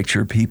want to make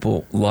sure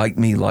people like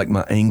me, like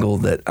my angle,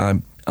 that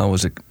I'm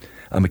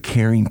a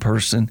caring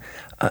person.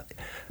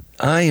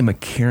 I am a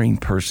caring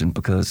person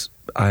because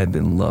I have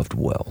been loved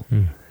well.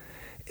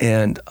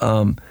 And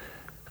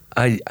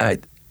I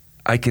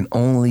can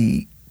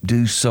only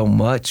do so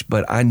much,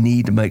 but I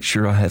need to make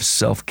sure I have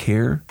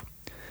self-care,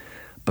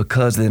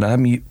 because then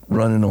I'm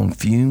running on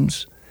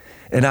fumes.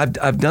 And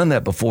I've done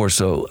that before,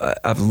 so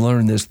I've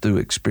learned this through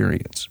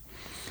experience,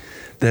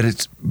 that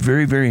it's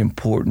very, very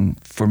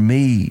important for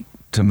me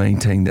to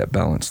maintain that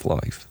balanced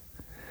life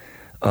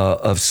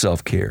of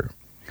self-care.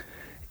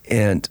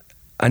 And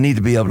I need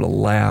to be able to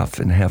laugh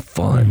and have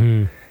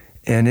fun.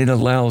 And it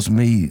allows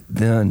me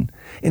then,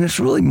 and it's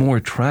really more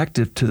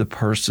attractive to the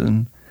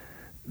person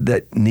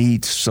that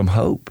needs some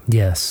hope.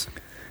 Yes.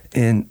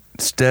 And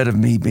instead of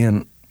me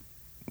being,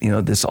 you know,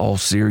 this all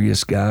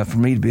serious guy, for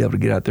me to be able to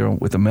get out there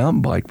with a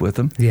mountain bike with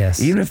them,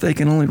 yes, even if they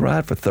can only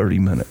ride for 30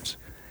 minutes,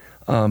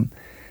 to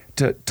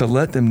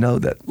let them know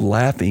that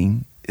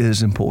laughing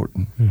is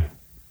important.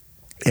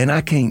 And I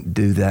can't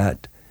do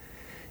that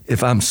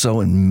if I'm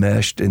so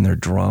enmeshed in their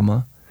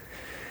drama.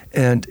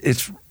 And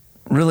it's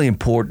really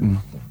important,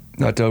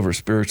 not to over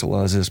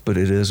spiritualize this, but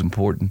it is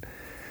important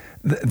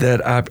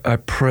that I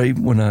pray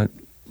when I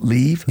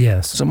leave.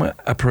 Yes.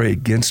 I pray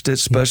against it,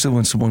 especially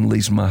when someone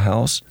leaves my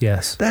house.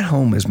 Yes. That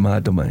home is my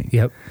domain.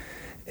 Yep.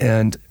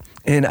 And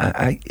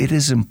it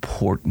is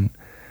important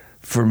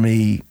for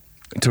me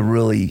to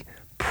really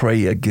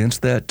pray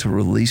against that, to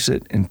release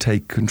it and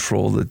take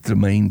control of the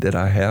domain that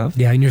I have.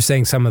 Yeah, and you're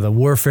saying some of the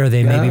warfare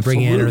they maybe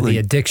bring in, or the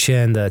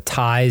addiction, the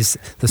ties,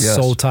 the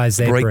soul ties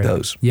they bring. Break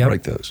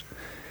those.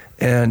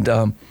 And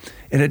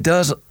it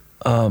does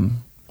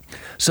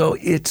So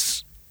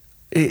it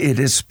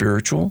is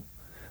spiritual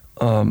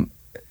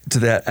to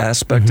that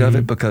aspect of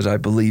it, because I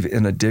believe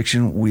in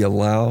addiction we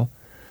allow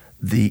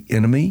the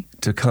enemy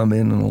to come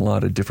in a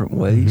lot of different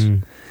ways.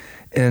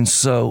 And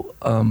so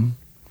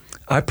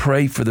I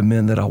pray for the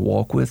men that I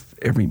walk with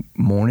every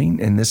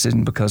morning, and this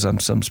isn't because I'm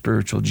some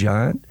spiritual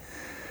giant,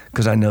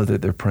 because I know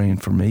that they're praying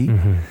for me.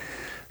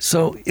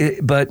 So,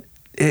 but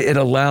it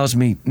allows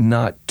me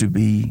not to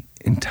be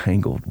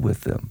entangled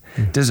with them.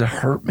 Does it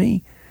hurt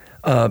me?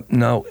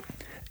 No.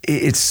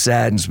 It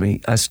saddens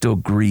me. I still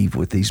grieve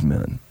with these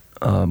men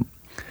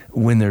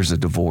when there's a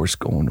divorce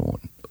going on,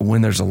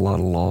 when there's a lot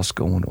of loss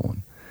going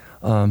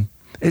on.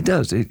 It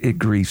does. It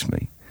grieves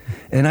me.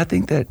 And I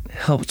think that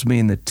helps me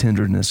in the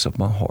tenderness of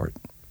my heart,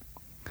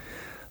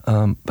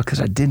 because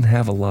I didn't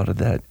have a lot of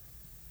that,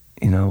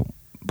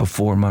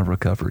 before my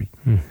recovery.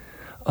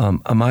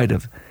 I might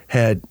have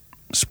had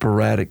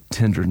sporadic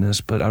tenderness,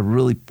 but I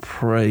really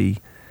pray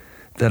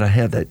that I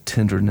have that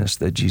tenderness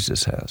that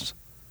Jesus has.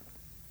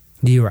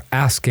 You were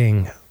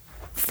asking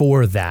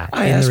for that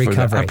in the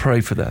recovery. I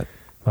pray for that.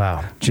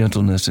 Wow.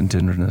 Gentleness and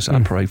tenderness.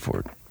 I pray for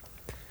it.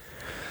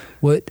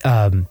 What,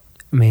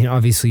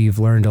 obviously you've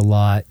learned a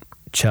lot,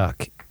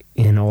 Chuck,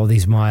 in all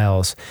these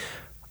miles.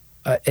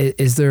 Are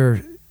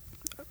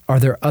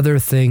there other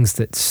things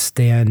that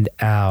stand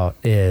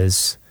out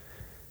this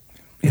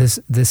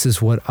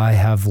is what I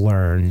have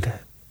learned?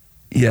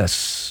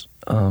 Yes.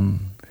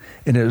 And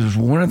it was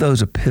one of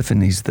those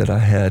epiphanies that I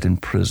had in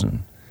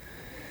prison.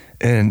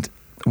 And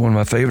one of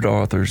my favorite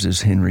authors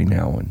is Henry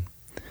Nouwen.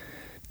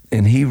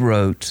 And he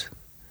wrote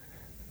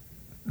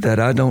that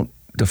I don't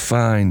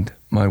define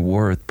my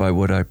worth by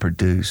what I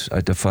produce.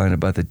 I define it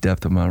by the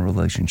depth of my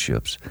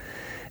relationships.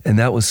 And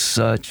that was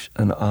such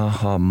an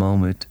aha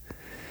moment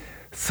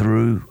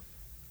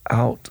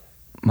throughout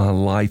my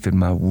life and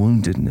my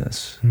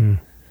woundedness,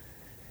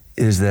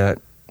 is that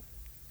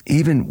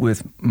even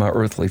with my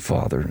earthly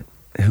father,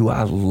 who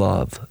I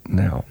love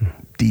now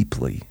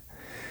deeply,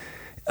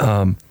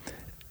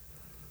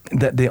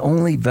 that the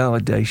only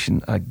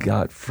validation I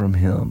got from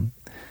him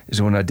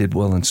is when I did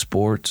well in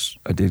sports,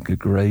 I did good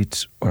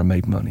grades, or I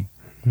made money.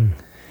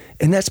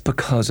 And that's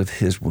because of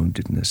his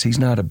woundedness. He's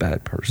not a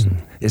bad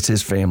person. It's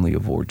his family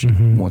of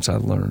origin, once I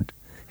learned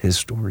his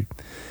story.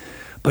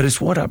 But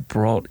it's what I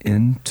brought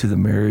into the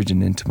marriage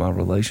and into my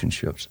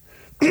relationships,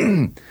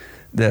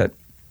 that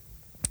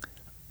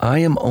I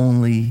am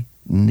only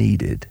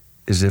needed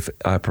as if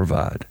I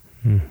provide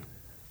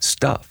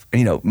stuff,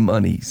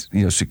 money,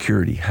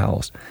 security,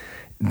 house.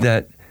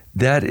 That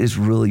is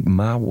really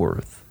my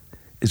worth,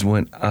 is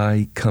when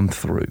I come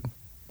through.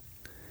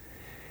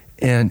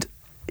 And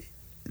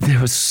there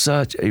was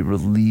such a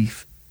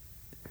relief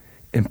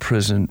in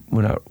prison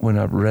when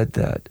I read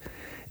that.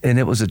 And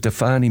it was a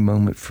defining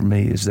moment for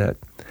me, is that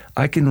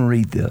I can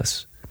read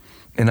this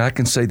and I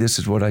can say this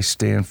is what I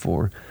stand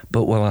for,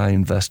 but will I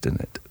invest in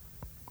it?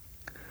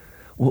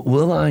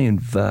 Will I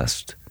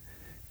invest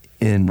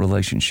in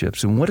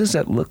relationships? And what does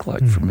that look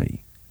like for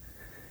me?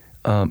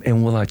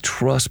 And will I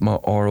trust my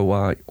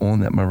ROI on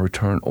that, my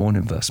return on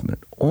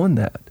investment on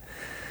that?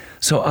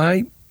 So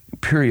I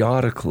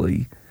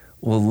periodically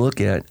will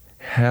look at,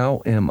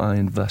 how am I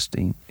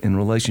investing in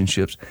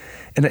relationships?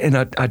 And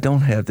I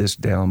don't have this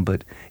down,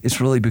 but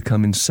it's really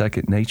becoming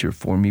second nature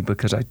for me,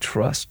 because I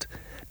trust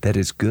that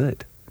it's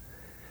good.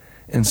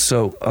 And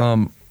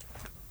so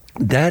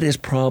that is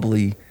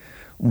probably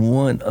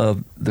one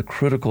of the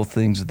critical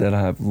things that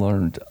I've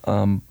learned.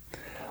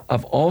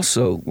 I've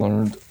also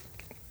learned,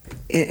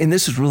 and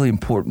this is really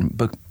important,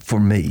 but for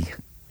me,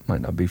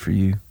 might not be for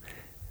you,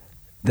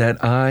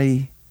 that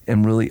I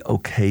am really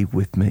okay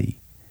with me.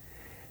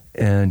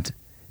 And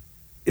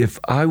if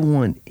I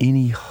want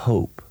any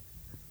hope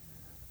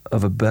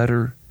of a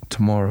better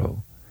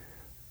tomorrow,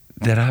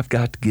 that I've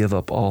got to give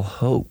up all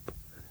hope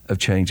of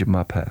changing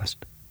my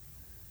past.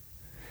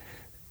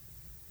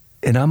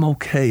 And I'm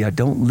okay. I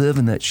don't live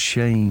in that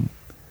shame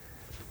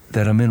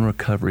that I'm in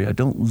recovery. I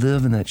don't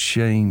live in that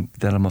shame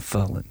that I'm a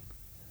felon.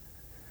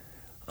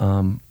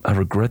 I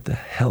regret the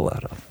hell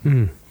out of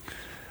it.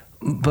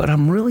 But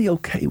I'm really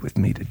okay with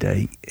me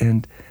today.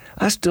 And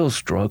I still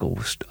struggle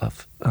with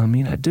stuff. I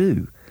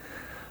do.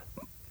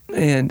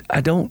 And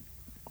I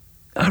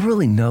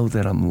really know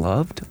that I'm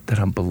loved, that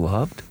I'm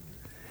beloved.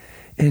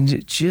 And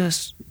it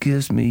just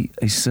gives me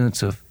a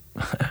sense of,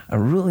 I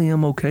really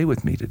am okay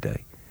with me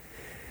today.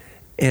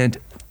 And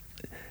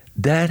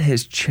that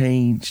has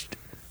changed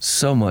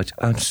so much.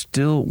 I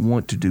still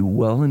want to do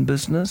well in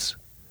business.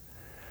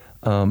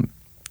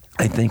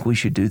 I think we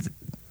should do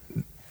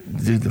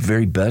the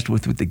very best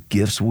with the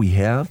gifts we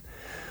have.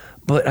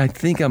 But I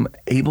think I'm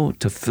able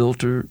to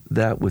filter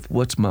that with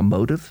what's my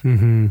motive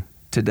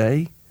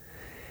today.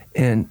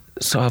 And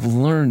so I've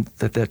learned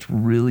that that's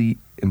really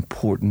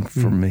important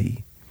for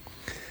me,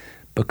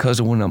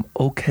 because when I'm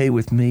okay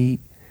with me,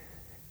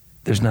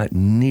 there's not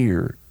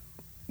near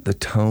the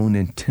tone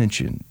and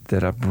tension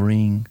that I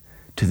bring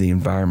to the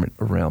environment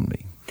around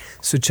me.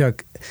 So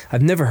Chuck,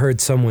 I've never heard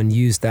someone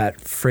use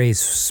that phrase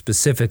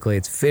specifically.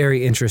 It's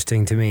very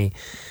interesting to me.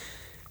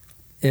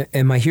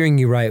 am I hearing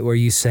you right where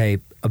you say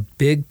a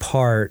big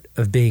part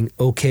of being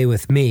okay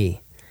with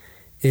me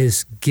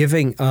is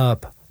giving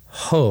up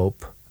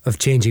hope of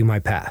changing my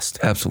past?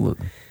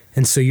 Absolutely.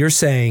 And so you're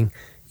saying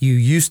you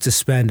used to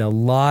spend a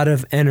lot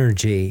of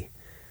energy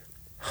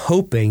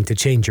hoping to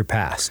change your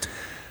past.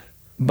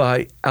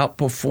 By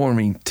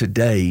outperforming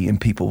today, and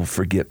people will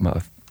forget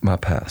my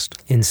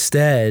past.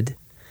 Instead,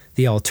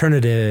 the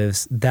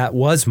alternatives, that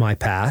was my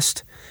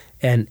past,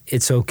 and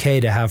it's okay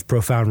to have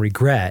profound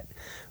regret,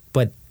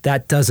 but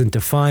that doesn't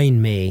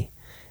define me.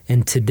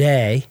 And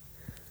today,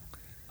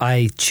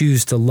 I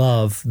choose to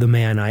love the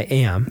man I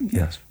am.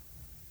 Yes.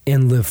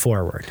 And live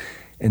forward.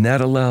 And that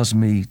allows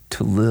me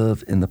to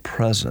live in the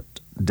present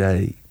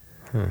day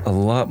a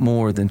lot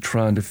more than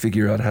trying to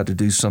figure out how to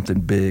do something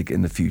big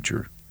in the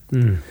future.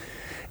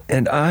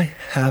 And I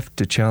have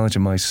to challenge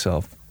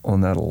myself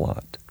on that a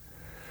lot.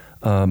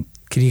 Can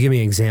you give me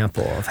an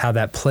example of how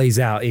that plays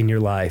out in your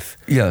life?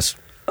 Yes.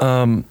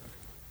 Looking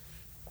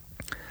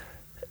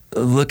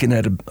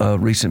at a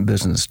recent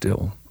business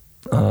deal,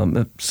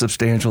 a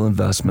substantial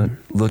investment,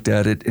 looked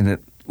at it, and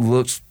it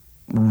looks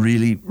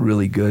really,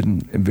 really good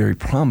and very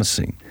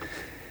promising.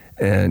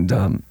 And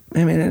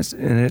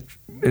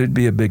it'd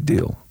be a big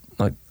deal.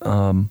 Like,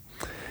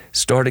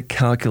 started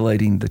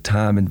calculating the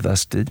time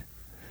invested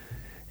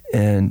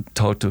and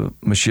talked to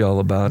Michelle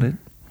about it.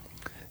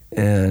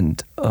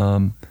 And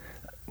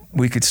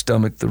we could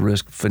stomach the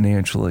risk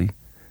financially,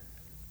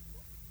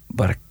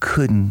 but I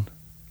couldn't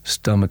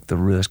stomach the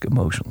risk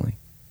emotionally.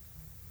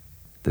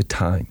 The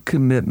time,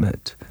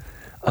 commitment.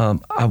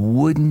 I'm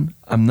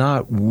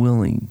not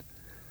willing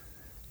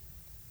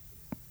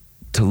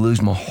to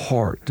lose my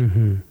heart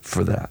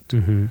for that.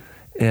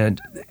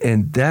 And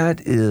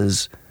that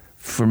is,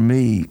 for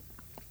me,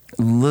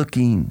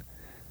 looking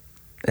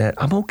at,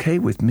 I'm okay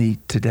with me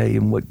today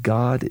and what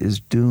God is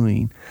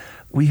doing.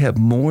 We have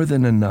more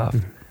than enough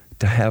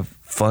to have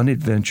fun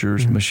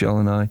adventures, Michelle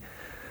and I.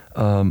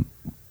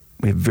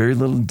 We have very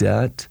little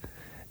debt,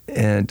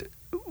 and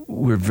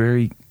we're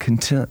very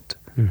content.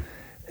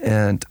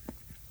 And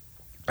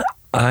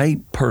I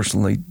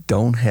personally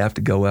don't have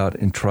to go out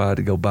and try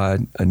to go buy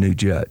a new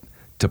jet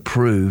to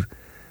prove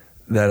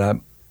that I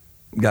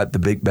got the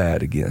big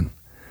bad again.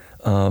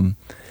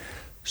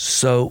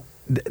 So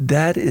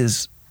that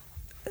is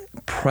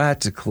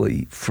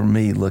practically, for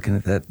me, looking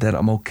at that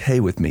I'm okay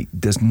with me.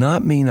 Does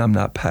not mean I'm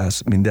not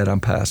passive. That I'm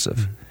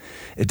passive.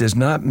 It does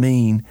not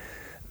mean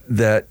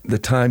that the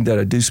time that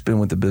I do spend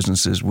with the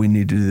businesses, we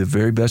need to do the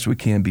very best we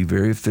can, be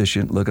very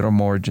efficient, look at our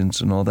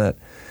margins and all that.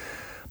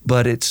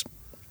 But it's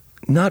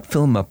not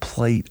filling my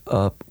plate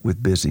up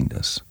with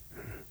busyness.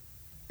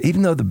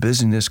 Even though the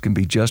busyness can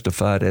be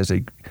justified as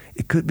it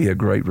could be a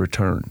great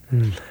return,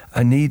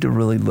 I need to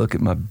really look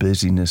at my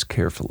busyness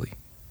carefully.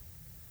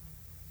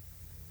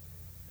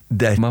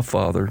 That my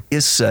Father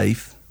is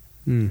safe,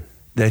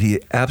 that He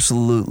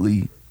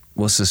absolutely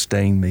will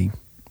sustain me,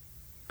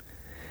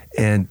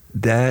 and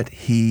that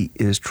He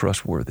is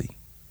trustworthy.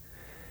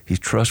 He's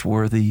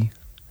trustworthy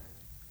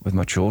with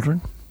my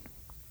children.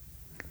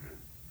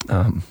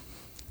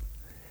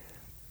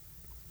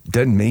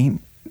 Doesn't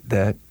mean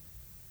that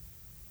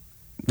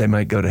they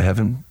might go to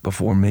heaven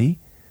before me,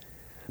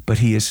 but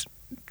He is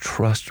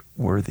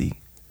trustworthy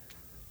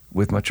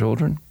with my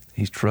children.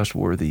 He's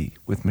trustworthy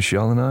with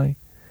Michelle and I.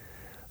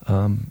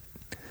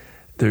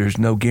 There's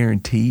no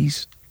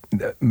guarantees.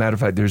 Matter of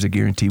fact, there's a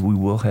guarantee we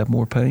will have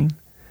more pain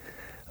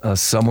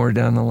somewhere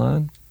down the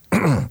line.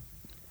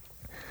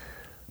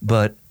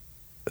 But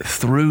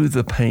through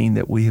the pain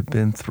that we have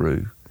been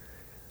through,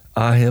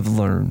 I have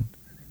learned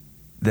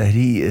that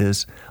He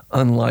is,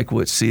 unlike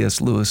what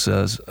C.S. Lewis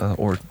says,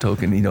 or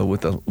Tolkien,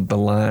 with the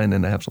lion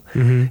and the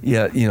Absalom.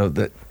 Yeah,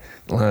 that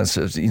line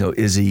says,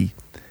 is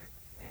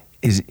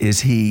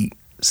he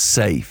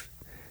safe?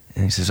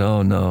 And he says,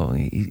 oh no,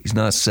 he's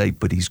not safe,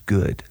 but he's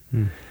good.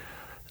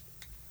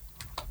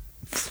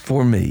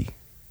 For me,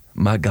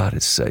 my God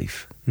is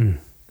safe.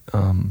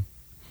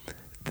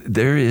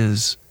 There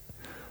is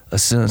a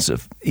sense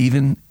of,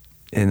 even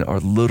in our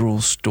literal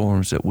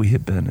storms that we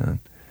have been in,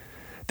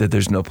 that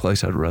there's no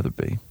place I'd rather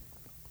be.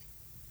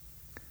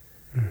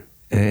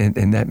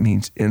 And that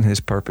means in His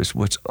purpose,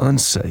 what's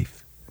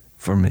unsafe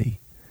for me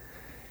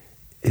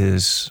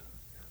is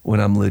when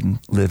I'm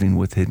living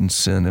with hidden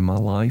sin in my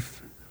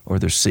life, or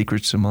there's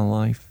secrets in my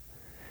life,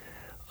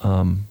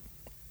 and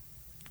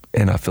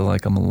I feel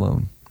like I'm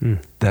alone.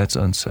 That's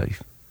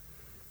unsafe.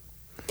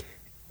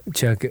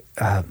 Chuck,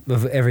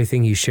 of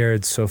everything you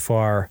shared so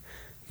far,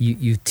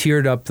 you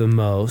teared up the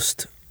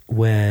most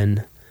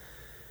when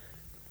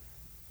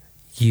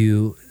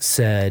you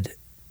said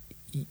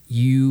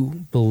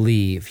you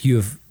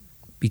have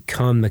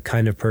become the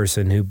kind of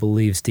person who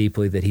believes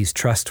deeply that He's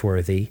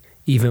trustworthy,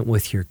 even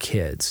with your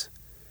kids.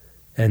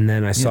 And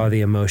then I saw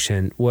the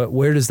emotion.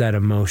 Where does that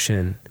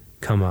emotion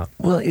come up?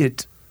 Well,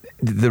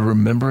 the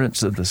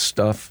remembrance of the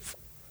stuff,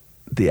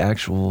 the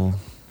actual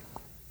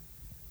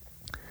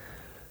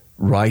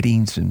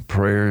writings and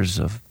prayers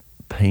of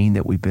pain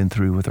that we've been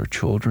through with our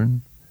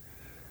children.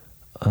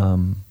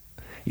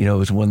 It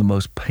was one of the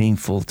most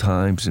painful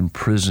times in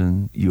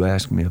prison. You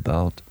asked me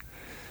about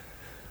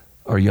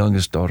our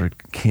youngest daughter,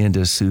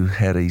 Candace, who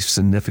had a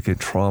significant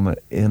trauma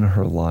in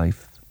her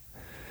life,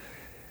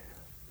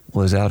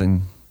 was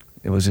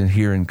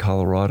here in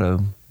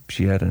Colorado.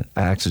 She had an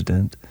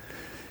accident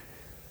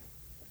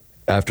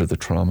after the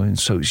trauma. And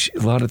so a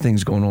lot of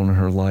things going on in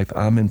her life.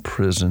 I'm in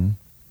prison,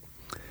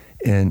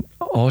 and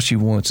all she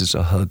wants is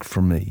a hug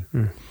from me.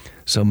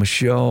 So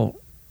Michelle,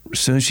 as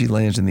soon as she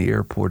lands in the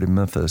airport in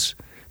Memphis,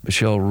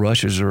 Michelle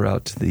rushes her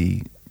out to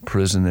the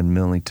prison in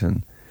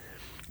Millington.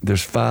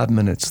 There's 5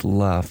 minutes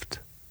left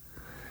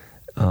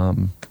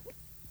in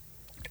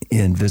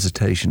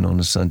visitation on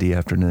a Sunday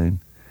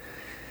afternoon.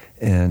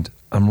 And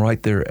I'm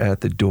right there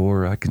at the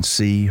door. I can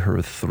see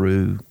her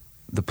through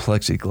the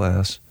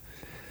plexiglass.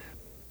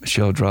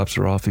 Michelle drops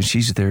her off, and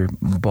she's there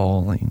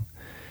bawling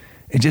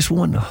and just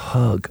wanting a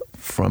hug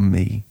from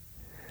me.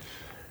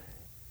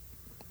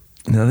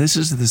 Now, this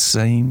is the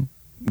same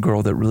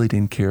girl that really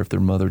didn't care if their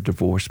mother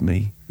divorced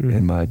me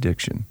and my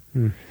addiction,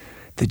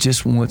 that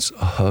just wants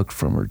a hug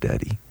from her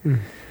daddy.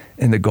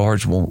 And the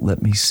guards won't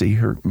let me see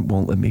her,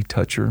 won't let me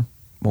touch her,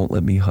 won't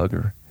let me hug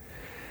her.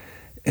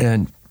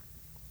 And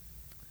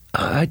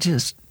I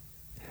just,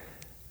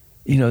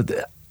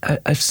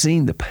 I've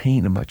seen the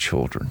pain of my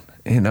children.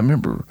 And I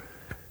remember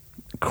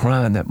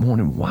crying that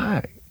morning,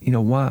 why?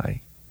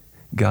 Why?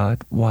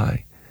 God,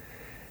 why?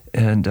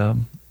 And I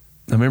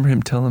remember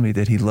him telling me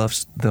that he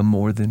loves them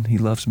more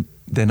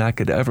than I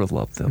could ever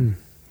love them.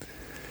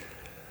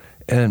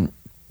 And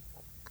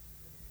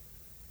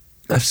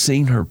I've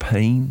seen her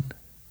pain,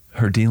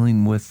 her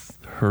dealing with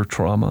her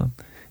trauma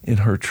in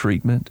her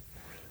treatment.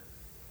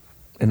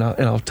 And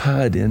I'll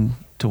tie it in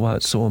to why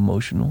it's so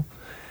emotional.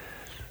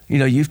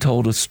 You've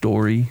told a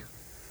story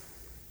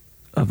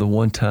of the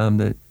one time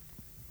that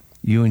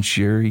you and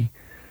Sherry,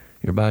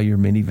 you're by your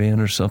minivan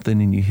or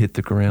something, and you hit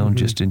the ground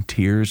just in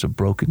tears of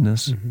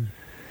brokenness.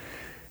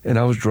 And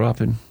I was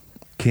dropping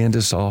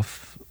Candace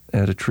off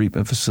at a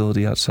treatment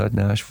facility outside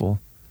Nashville,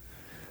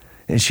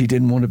 and she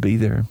didn't want to be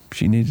there.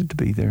 She needed to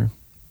be there.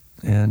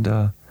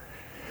 And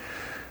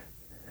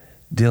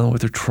dealing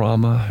with her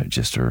trauma,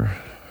 just her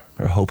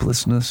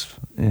hopelessness.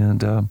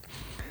 And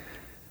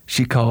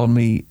she called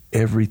me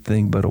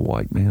everything but a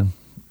white man.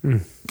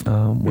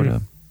 What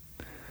a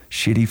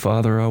shitty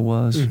father I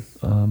was.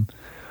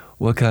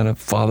 What kind of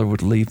father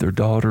would leave their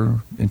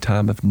daughter in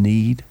time of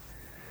need.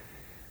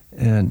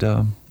 And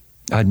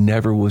I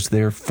never was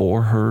there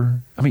for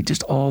her. I mean,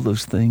 just all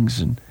those things,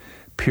 and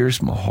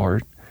pierced my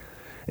heart.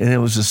 And it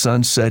was the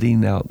sun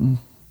setting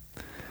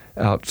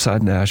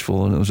outside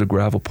Nashville, and it was a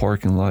gravel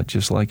parking lot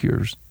just like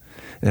yours.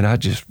 And I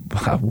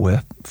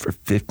wept for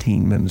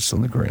 15 minutes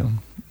on the ground.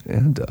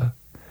 And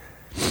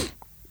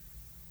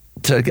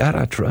said, God,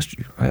 I trust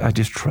you. I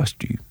just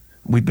trust you.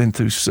 We've been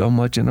through so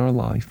much in our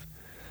life.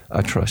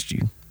 I trust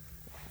you.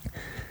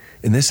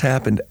 And this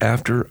happened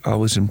after I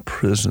was in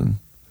prison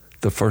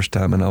the first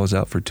time, and I was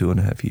out for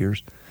 2.5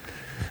 years.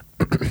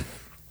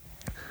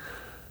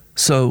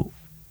 So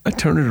I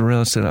turned it around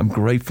and said, I'm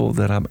grateful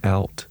that I'm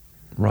out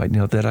right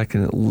now, that I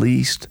can at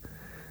least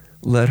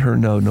let her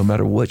know, no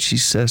matter what she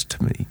says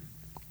to me,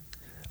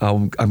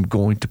 I'm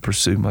going to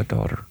pursue my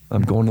daughter.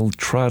 I'm going to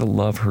try to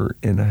love her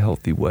in a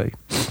healthy way.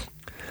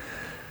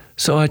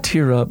 So I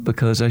tear up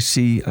because I've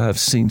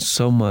seen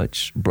so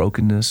much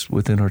brokenness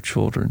within our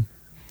children,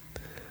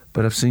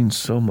 but I've seen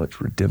so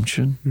much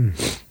redemption.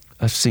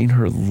 I've seen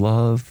her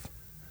love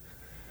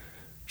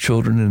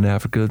children in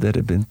Africa that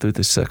have been through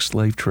the sex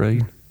slave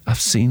trade. I've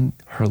seen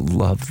her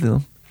love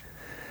them.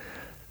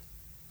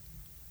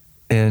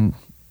 And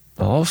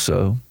I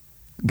also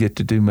get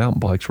to do mountain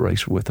bikes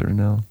race with her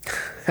now.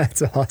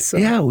 That's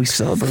awesome. Yeah, we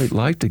celebrate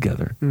life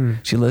together.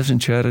 She lives in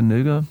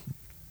Chattanooga,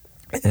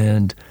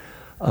 and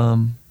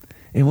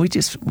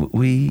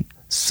we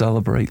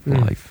celebrate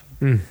life.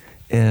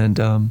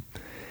 And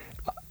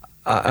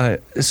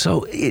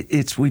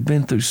we've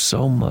been through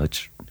so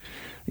much,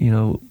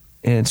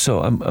 and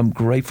so I'm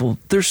grateful.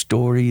 Their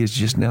story is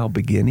just now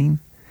beginning.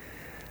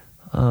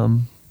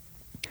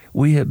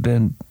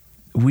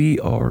 We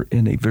are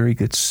in a very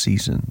good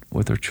season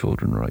with our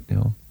children right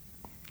now.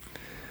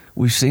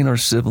 We've seen our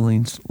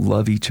siblings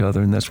love each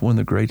other, and that's one of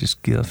the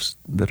greatest gifts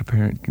that a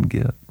parent can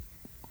get.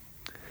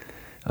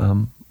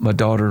 My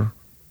daughter,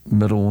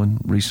 middle one,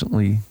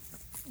 recently,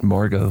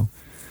 Margot,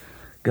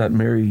 got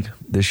married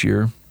this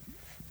year,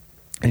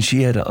 and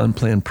she had an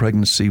unplanned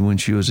pregnancy when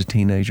she was a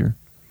teenager.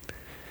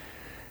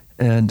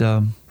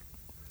 And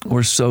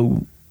we're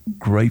so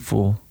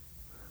grateful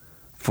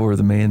for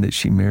the man that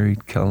she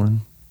married,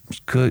 Kellen.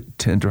 Good,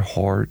 tender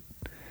heart.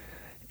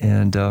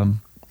 And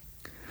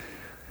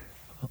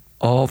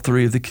all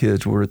 3 of the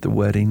kids were at the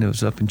wedding. It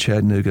was up in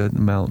Chattanooga in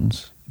the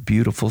mountains.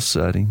 Beautiful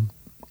setting.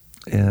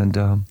 And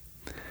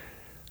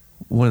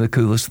one of the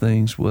coolest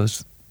things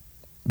was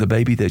the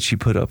baby that she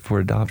put up for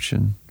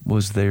adoption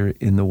was there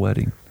in the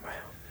wedding. Wow.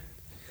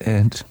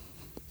 And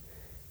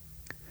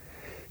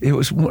it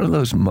was one of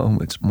those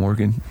moments,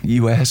 Morgan.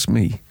 You asked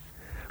me,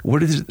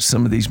 what are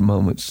some of these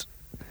moments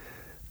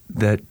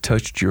that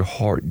touched your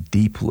heart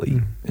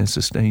deeply and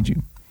sustained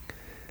you.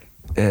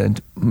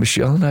 And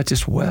Michelle and I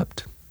just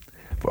wept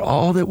for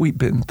all that we've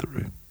been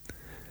through.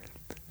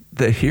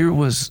 That here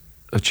was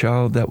a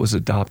child that was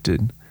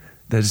adopted,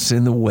 that is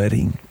in the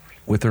wedding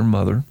with her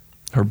mother,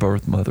 her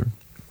birth mother.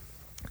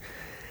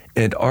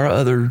 And our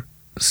other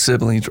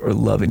siblings are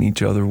loving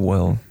each other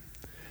well.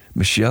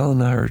 Michelle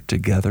and I are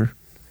together,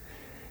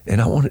 and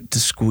I wanted to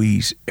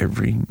squeeze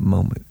every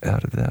moment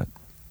out of that.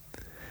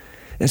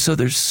 And so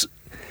there's,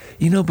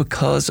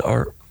 because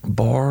our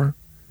bar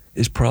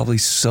is probably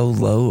so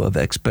low of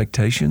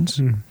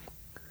expectations.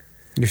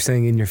 You're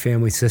saying in your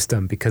family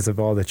system because of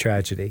all the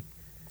tragedy.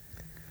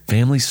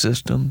 Family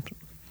system,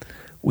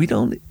 we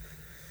don't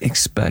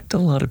expect a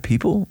lot of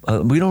people.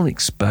 We don't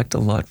expect a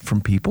lot from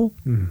people.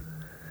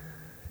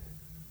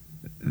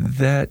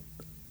 That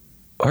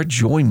our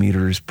joy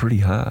meter is pretty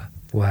high.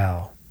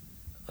 Wow.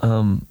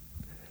 One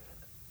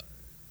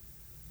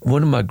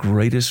of my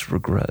greatest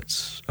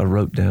regrets, I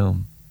wrote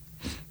down,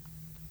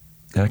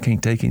 and I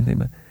can't take anything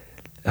back,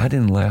 I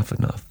didn't laugh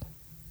enough.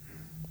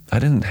 I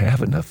didn't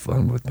have enough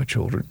fun with my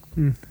children,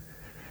 and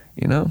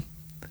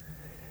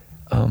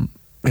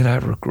I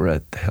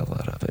regret the hell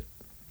out of it.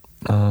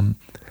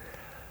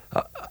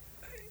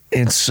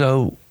 And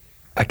so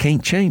I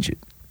can't change it.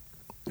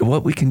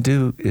 What we can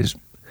do is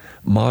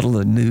model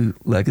a new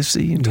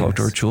legacy and talk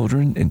to our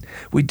children, and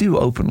we do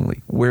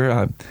openly where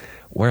I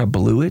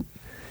blew it,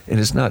 and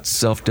it's not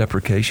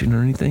self-deprecation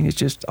or anything. It's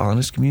just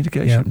honest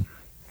communication.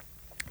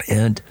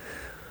 And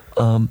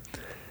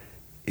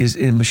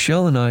in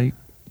Michelle and I,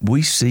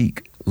 we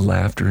seek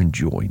laughter and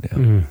joy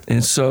now,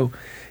 and so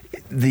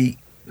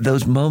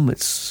those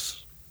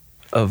moments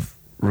of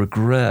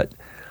regret,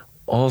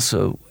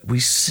 also we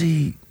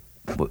see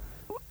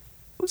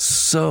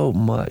so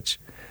much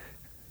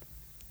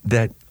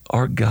that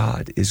our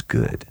God is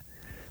good,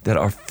 that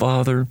our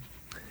Father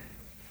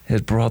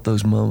has brought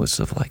those moments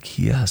of like,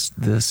 yes,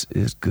 this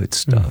is good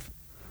stuff.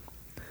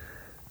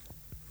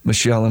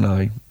 Michelle and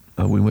I,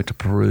 we went to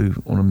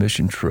Peru on a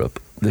mission trip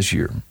this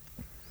year.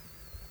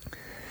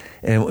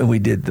 And we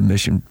did the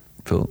mission,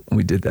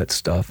 we did that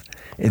stuff.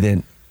 And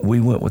then we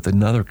went with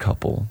another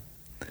couple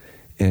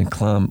and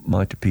climbed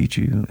Monte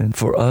Picchu. And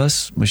for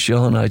us,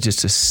 Michelle and I, just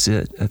to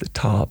sit at the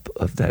top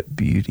of that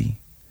beauty.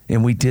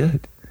 And we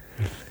did.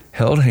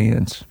 Held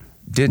hands,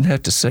 didn't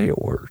have to say a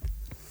word.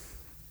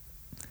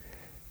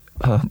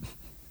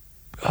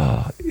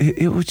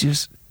 It was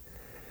just,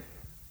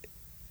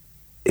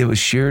 it was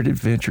shared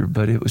adventure,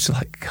 but it was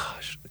like,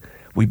 gosh,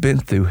 we've been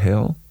through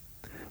hell.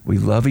 We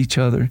love each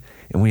other,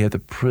 and we have the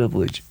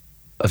privilege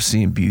of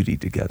seeing beauty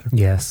together.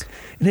 Yes.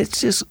 And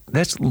it's just,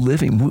 that's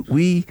living.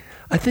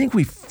 I think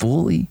we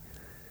fully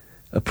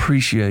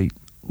appreciate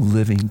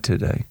living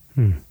today.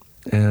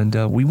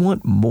 And we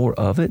want more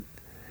of it.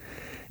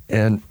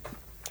 And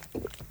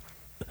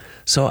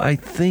so I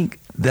think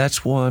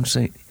that's why I'm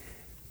saying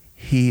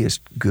he is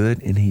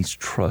good and he's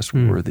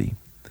trustworthy.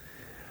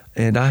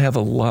 And I have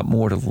a lot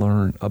more to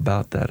learn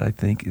about that, I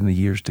think, in the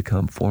years to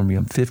come for me.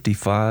 I'm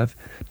 55,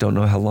 don't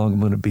know how long I'm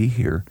going to be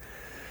here.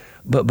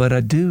 But I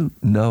do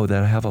know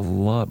that I have a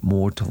lot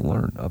more to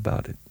learn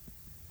about it.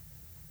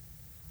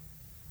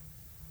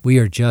 We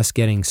are just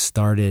getting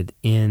started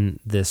in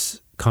this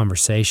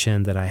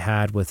conversation that I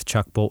had with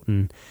Chuck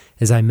Bolton.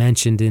 As I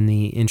mentioned in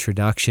the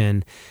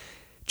introduction,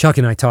 Chuck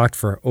and I talked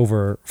for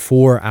over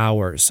 4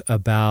 hours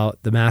about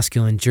the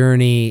masculine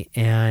journey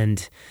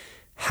and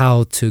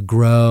how to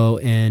grow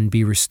and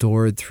be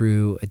restored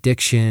through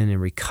addiction and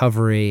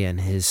recovery,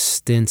 and his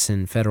stints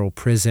in federal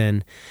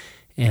prison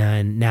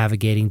and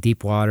navigating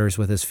deep waters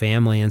with his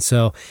family. And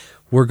so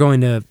we're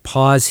going to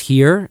pause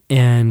here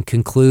and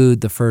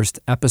conclude the first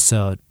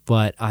episode,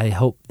 but I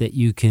hope that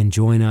you can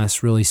join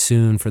us really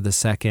soon for the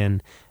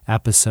second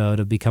episode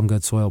of Become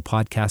Good Soil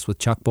podcast with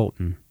Chuck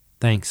Bolton.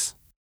 Thanks.